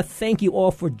 And we want to thank you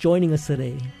all for joining us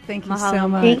today. Thank you so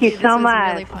much. Thank you so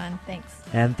much. This was really fun. Thanks.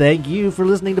 And thank you for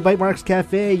listening to Bite Marks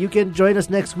Cafe. You can join us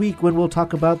next week when we'll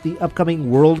talk about the upcoming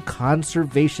World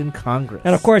Conservation Congress.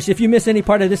 And of course, if you miss any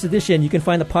part of this edition, you can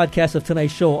find the podcast of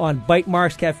tonight's show on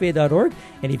bitemarkscafe.org.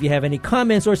 And if you have any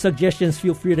comments or suggestions,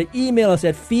 feel free to email us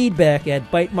at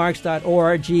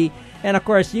feedback@bitemarks.org. And, of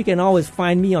course, you can always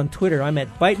find me on Twitter. I'm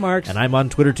at Bytemarks. And I'm on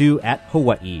Twitter, too, at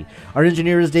Hawaii. Our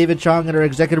engineer is David Chong, and our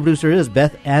executive producer is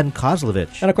Beth Ann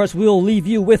Kozlovich. And, of course, we'll leave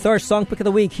you with our song pick of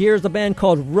the week. Here's the band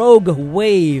called Rogue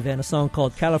Wave and a song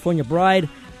called California Bride.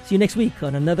 See you next week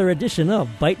on another edition of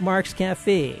Bytemarks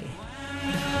Cafe.